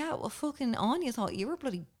 Yeah, well fucking Anya thought you were a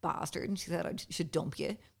bloody bastard and she said I should dump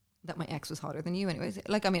you, that my ex was hotter than you anyways.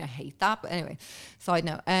 Like, I mean, I hate that, but anyway, side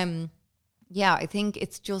note. Yeah, I think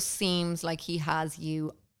it just seems like he has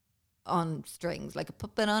you on strings, like a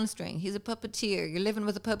puppet on a string. He's a puppeteer. You're living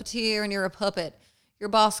with a puppeteer and you're a puppet. You're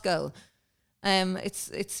Bosco.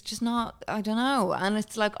 It's just not, I don't know. And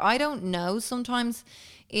it's like, I don't know sometimes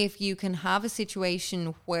if you can have a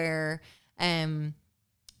situation where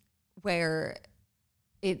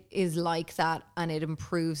it is like that and it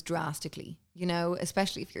improves drastically, you know,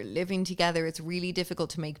 especially if you're living together. It's really difficult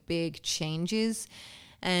to make big changes.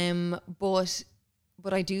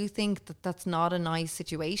 But I do think that that's not a nice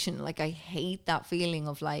situation. Like, I hate that feeling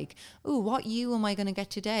of like, oh, what you am I going to get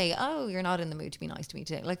today? Oh, you're not in the mood to be nice to me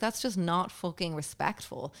today. Like, that's just not fucking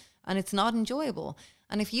respectful and it's not enjoyable.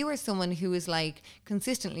 And if you are someone who is like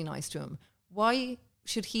consistently nice to him, why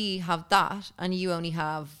should he have that and you only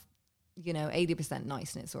have, you know, 80%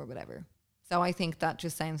 niceness or whatever? So I think that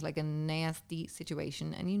just sounds like a nasty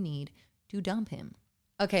situation and you need to dump him.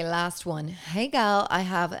 Okay, last one. Hey gal, I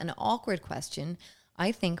have an awkward question.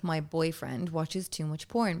 I think my boyfriend watches too much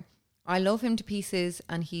porn. I love him to pieces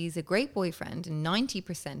and he's a great boyfriend in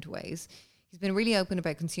 90% ways. He's been really open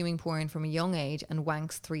about consuming porn from a young age and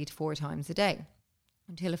wanks 3 to 4 times a day.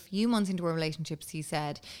 Until a few months into our relationships, he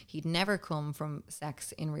said he'd never come from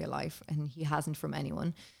sex in real life, and he hasn't from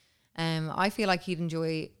anyone. I feel like he'd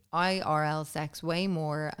enjoy IRL sex way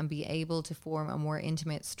more and be able to form a more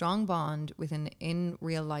intimate, strong bond with an in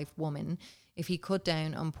real life woman if he cut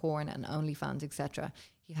down on porn and OnlyFans, etc.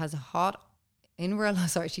 He has a hot in real,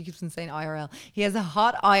 sorry, she keeps on saying IRL. He has a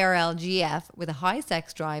hot IRL GF with a high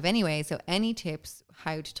sex drive anyway. So any tips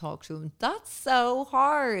how to talk to him? That's so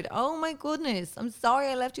hard. Oh my goodness. I'm sorry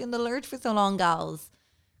I left you in the lurch for so long, gals.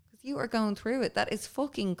 Because you are going through it. That is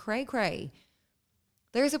fucking cray cray.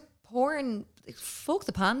 There's a porn, fuck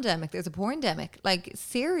the pandemic. There's a porn-demic. Like,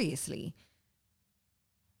 seriously.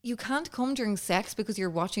 You can't come during sex because you're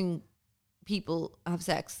watching people have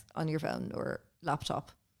sex on your phone or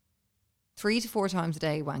laptop. 3 to 4 times a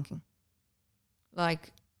day wanking.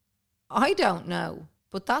 Like, I don't know,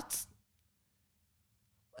 but that's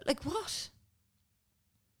like, what?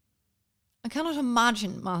 I cannot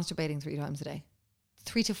imagine masturbating 3 times a day,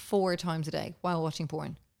 3 to 4 times a day while watching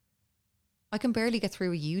porn. I can barely get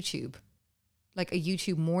through a YouTube, like a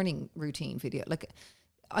YouTube morning routine video. Like,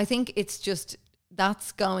 I think it's just,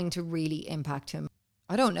 that's going to really impact him.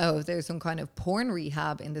 I don't know if there's some kind of porn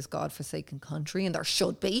rehab in this godforsaken country, and there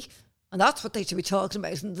should be. And that's what they should be talking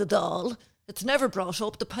about in the doll. It's never brought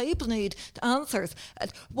up. The people need answers.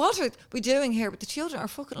 And what are we doing here? But the children are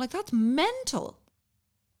fucking, like, that's mental.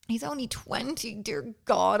 He's only 20. Dear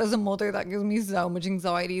God, as a mother, that gives me so much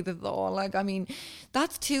anxiety. The thought, like, I mean,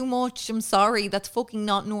 that's too much. I'm sorry. That's fucking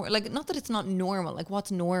not normal. Like, not that it's not normal. Like,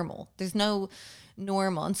 what's normal? There's no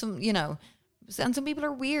normal. And some, you know, and some people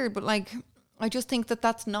are weird, but like, I just think that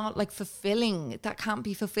that's not like fulfilling. That can't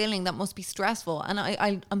be fulfilling. That must be stressful. And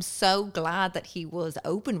I'm so glad that he was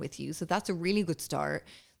open with you. So that's a really good start,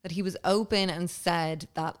 that he was open and said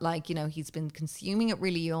that, like, you know, he's been consuming it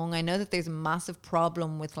really young. I know that there's a massive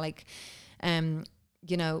problem with, like,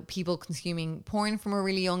 you know, people consuming porn from a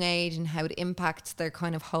really young age and how it impacts their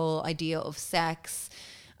kind of whole idea of sex.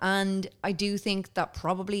 And I do think that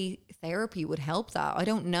probably therapy would help that. I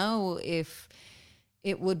don't know if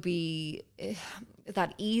it would be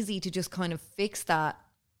that easy to just kind of fix that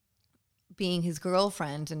being his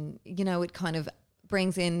girlfriend. And, you know, it kind of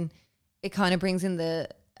brings in the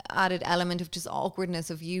added element of just awkwardness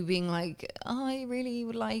of you being like, oh, I really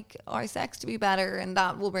would like our sex to be better, and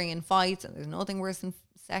that will bring in fights, and there's nothing worse than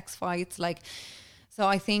sex fights. Like, so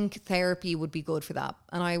I think therapy would be good for that.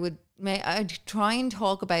 And I'd try and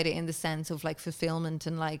talk about it in the sense of like fulfillment,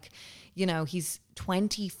 and like, you know, he's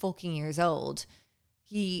 20 fucking years old.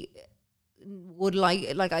 He would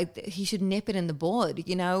he should nip it in the bud,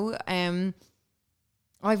 you know?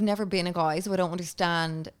 I've never been a guy, so I don't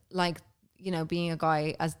understand, like, you know, being a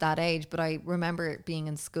guy as that age, but I remember being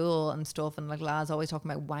in school and stuff, and like lads always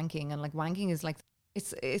talking about wanking, and like wanking is like,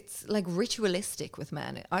 it's like ritualistic with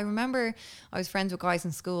men. I remember I was friends with guys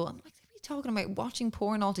in school, and like, they'd be talking about watching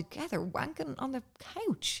porn all together, wanking on the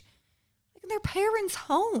couch, like in their parents'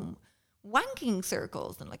 home. Wanking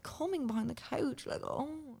circles and like coming behind the couch, like, oh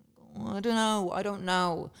my God, I don't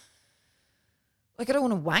know. Like, I don't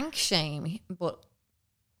want to wank shame, but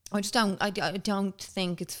I don't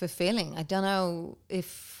think it's fulfilling. I don't know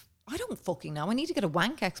if, I don't fucking know. I need to get a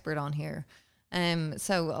wank expert on here.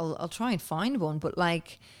 So I'll try and find one, but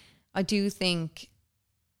like, I do think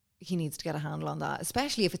he needs to get a handle on that,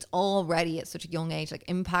 especially if it's already at such a young age, like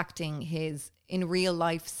impacting his in real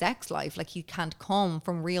life sex life. Like, he can't come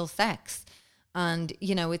from real sex, and,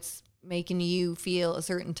 you know, it's making you feel a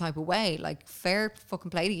certain type of way. Like, fair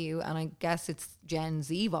fucking play to you. And I guess it's Gen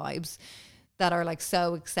Z vibes that are like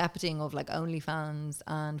so accepting of like OnlyFans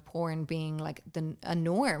and porn being like a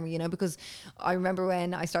norm, you know, because I remember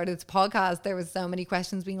when I started this podcast, there was so many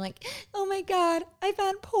questions being like, oh my God, I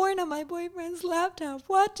found porn on my boyfriend's laptop.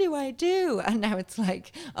 What do I do? And now it's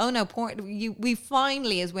like, oh no, porn. We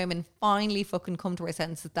finally, as women, finally fucking come to our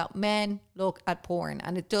senses that men look at porn,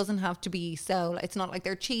 and it doesn't have to be so, it's not like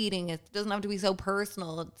they're cheating. It doesn't have to be so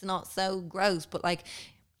personal. It's not so gross, but like,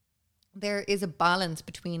 there is a balance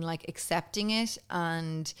between like accepting it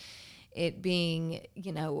and it being,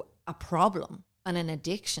 you know, a problem and an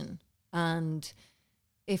addiction. And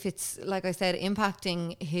if it's, like I said,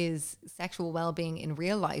 impacting his sexual well-being in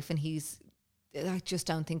real life, and I just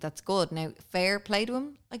don't think that's good. Now, fair play to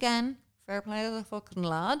him again. Fair play to the fucking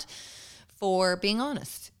lad for being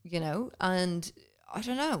honest, you know. And I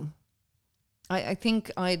don't know. I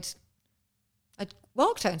think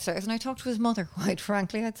walked downstairs and I talked to his mother. Quite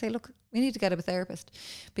frankly, I'd say, look, we need to get a therapist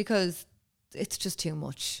because it's just too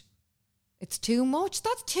much. It's too much.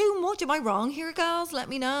 That's too much. Am I wrong here, gals? Let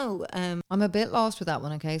me know. I'm a bit lost with that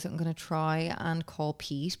one, okay? So I'm going to try and call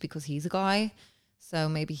Pete because he's a guy. So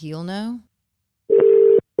maybe he'll know.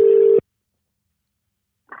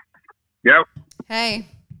 Yep. Hey,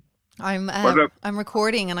 I'm What's up? I'm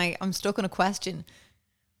recording and I'm stuck on a question.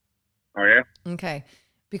 Oh, yeah? Okay.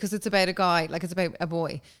 Because it's about a guy, like it's about a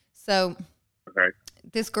boy. So Okay.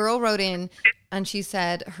 this girl wrote in and she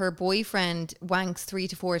said her boyfriend wanks 3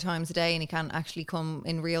 to 4 times a day and he can't actually come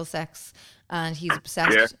in real sex, and he's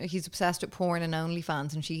obsessed. Yeah. He's obsessed with porn and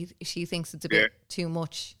OnlyFans, and she thinks it's a bit too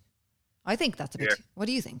much. I think that's a bit. Yeah. What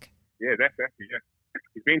do you think? Yeah, that's actually, yeah.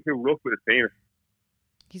 He's being too rough with his penis.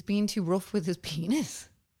 He's being too rough with his penis.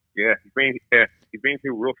 Yeah, he's being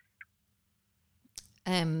too rough.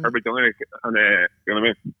 Her vagina, on you know what I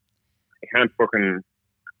mean? He can't fucking.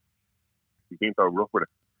 He's being so rough with it.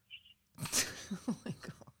 Oh my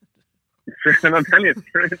god. And I'm telling you, it's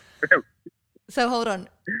true. So hold on.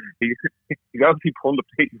 He's obviously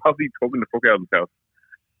he's obviously tugging the fuck out of himself.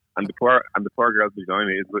 And the poor girl's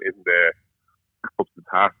vagina isn't up to the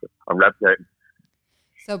task of replicating.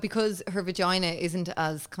 So because her vagina isn't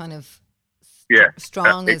as kind of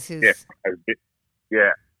strong big, as his.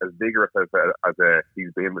 As vigorous as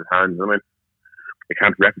he's being with his hands. I mean, he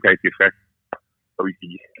can't replicate the effect, so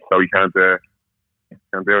he can't do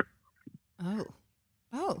it.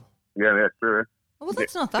 Oh. Yeah, it's true. Well,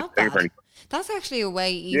 that's not that bad. That's actually a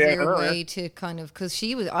way easier way to kind of, because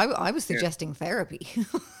I was suggesting therapy.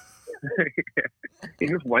 He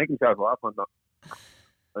just wank himself off on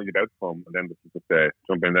you about to come, and then just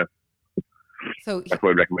jump in there. So that's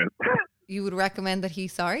what I recommend. You would recommend that say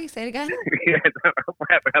it again? Yeah,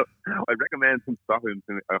 well, I recommend him stopping.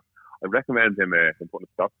 I recommend him putting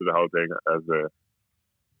a stop to the whole thing, as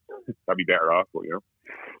that'd be better off, but you know.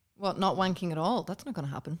 Well, not wanking at all. That's not going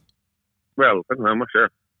to happen. Well, I don't know, I'm not sure.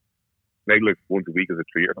 Maybe like once a week as a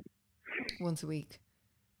treat or something. Once a week.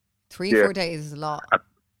 3-4 days is a lot.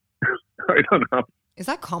 I don't know. Is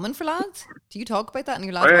that common for lads? Do you talk about that in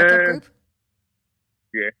your lads WhatsApp group?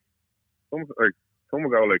 Yeah. Some will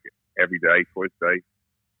go like every day, twice a day.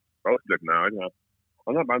 I was like, no, I don't know.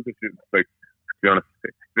 I'm not man to shit. Like, to be honest,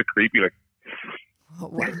 it's a bit creepy. Like,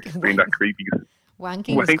 being that creepy.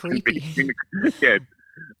 Wanking is creepy.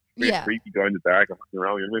 Yeah, creepy going in the dark. You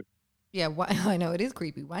know what I mean? Yeah, I know it is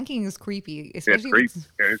creepy. Wanking is creepy, especially if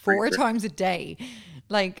it's 4 times a day.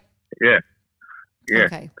 Like, yeah.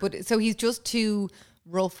 Okay, but so he's just too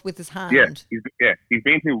rough with his hand. Yeah, he's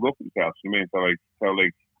being too rough with himself. You know what I mean? So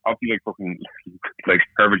obviously, like fucking, like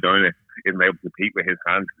her vagina isn't able to compete with his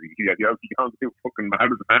hand. He obviously can't do fucking mad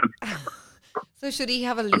with his hand. So should he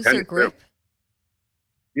have a looser grip?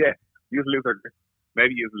 Yeah, use a looser grip.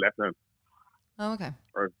 Maybe use the left hand. Oh, okay.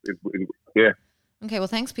 Or yeah. Okay, well,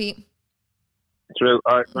 thanks, Pete. True.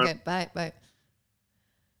 All right. Okay, bye.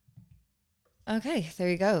 Okay, there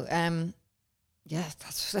you go. Yes,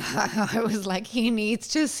 that's. I was like, he needs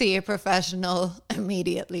to see a professional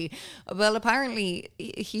immediately. Well, apparently,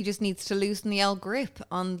 he just needs to loosen the old grip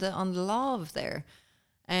on the love there,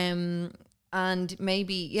 and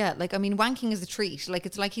maybe like I mean, wanking is a treat. Like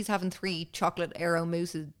it's like he's having 3 chocolate Aero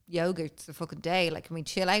Mousses yogurts a fucking day. Like, can we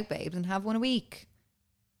chill out, babes, and have one a week?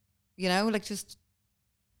 You know, like just.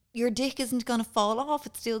 Your dick isn't going to fall off.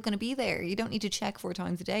 It's still going to be there. You don't need to check 4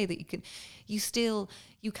 times a day that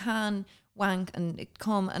you can wank and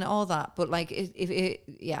come and all that. But like, he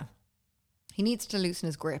needs to loosen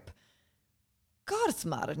his grip. God, it's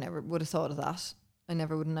mad. I never would have thought of that. I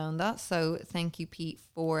never would have known that. So thank you, Pete,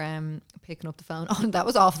 for picking up the phone. Oh, that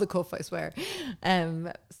was off the cuff, I swear.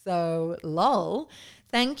 So lol.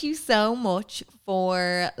 Thank you so much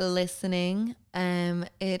for listening.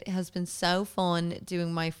 It has been so fun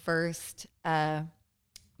doing my first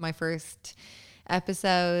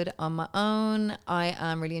episode on my own. I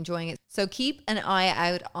am really enjoying it. So keep an eye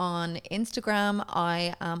out on Instagram.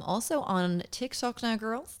 I am also on TikTok now,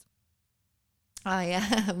 girls. I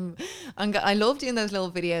love doing those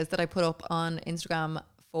little videos that I put up on Instagram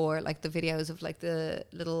for like the videos of like the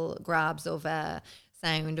little grabs of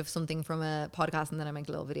sound of something from a podcast, and then I make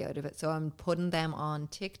a little video out of it. So I'm putting them on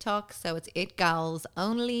TikTok. So it's It Gals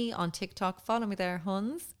Only on TikTok. Follow me there,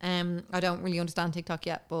 huns. I don't really understand TikTok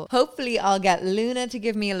yet, but hopefully I'll get Luna to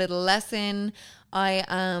give me a little lesson. I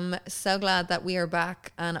am so glad that we are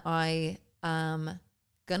back, and I am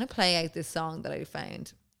gonna play out this song that I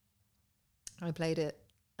found. I played it,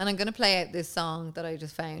 and I'm gonna play out this song that I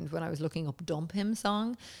just found when I was looking up Dump Him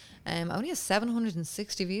song. Only has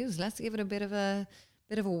 760 views. Let's give it a bit of a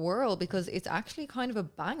bit of a whirl because it's actually kind of a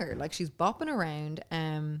banger. Like she's bopping around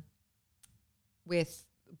with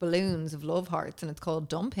balloons of love hearts, and it's called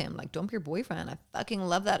Dump Him, like dump your boyfriend. I fucking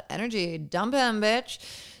love that energy. Dump him, bitch.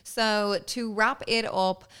 So to wrap it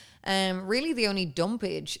up, really the only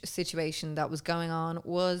dumpage situation that was going on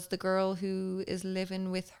was the girl who is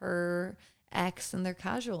living with her ex and they're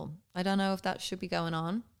casual. I don't know if that should be going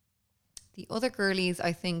on. The other girlies,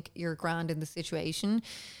 I think you're grand in the situation.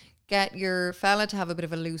 Get your fella to have a bit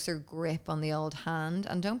of a looser grip on the old hand,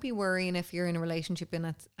 and don't be worrying if you're in a relationship and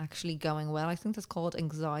it's actually going well. I think that's called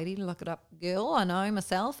anxiety. Look it up, girl. I know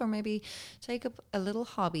myself, or maybe take up a little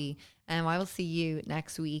hobby. I will see you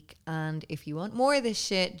next week. And if you want more of this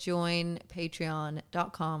shit, join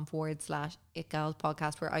patreon.com/itgals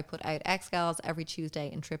podcast, where I put out X Gals every Tuesday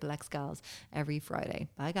and Triple X Gals every Friday.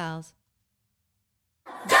 Bye, gals.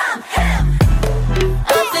 Dump him.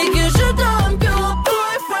 I think you should dump your boyfriend.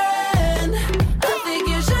 I think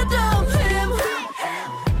you should dump him.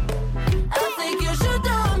 I think you should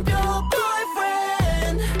dump your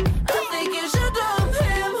boyfriend. I think you should dump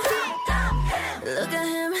him.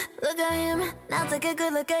 Look at him. Now take a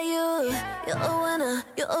good look at you. You're a winner,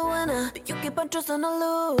 but you keep on trusting to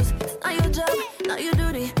lose. It's not your job, not your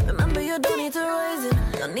duty. Remember you don't need to raise it.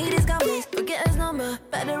 Don't need his companies, forget his number.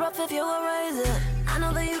 Better off if you erase it. I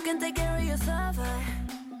know that you can take care of yourself.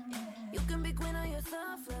 You can be queen of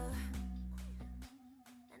yourself, love.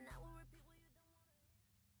 And I will repeat what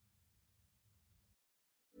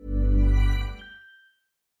you don't.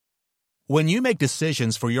 When you make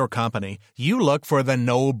decisions for your company, you look for the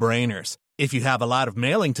no-brainers. If you have a lot of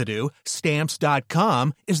mailing to do,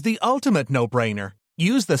 Stamps.com is the ultimate no-brainer.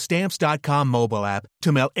 Use the Stamps.com mobile app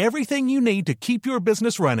to mail everything you need to keep your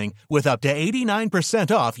business running with up to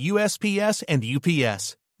 89% off USPS and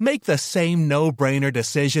UPS. Make the same no-brainer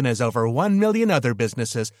decision as over 1 million other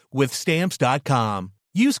businesses with Stamps.com.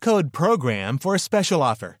 Use code PROGRAM for a special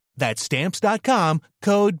offer. That's Stamps.com,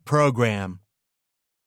 code PROGRAM.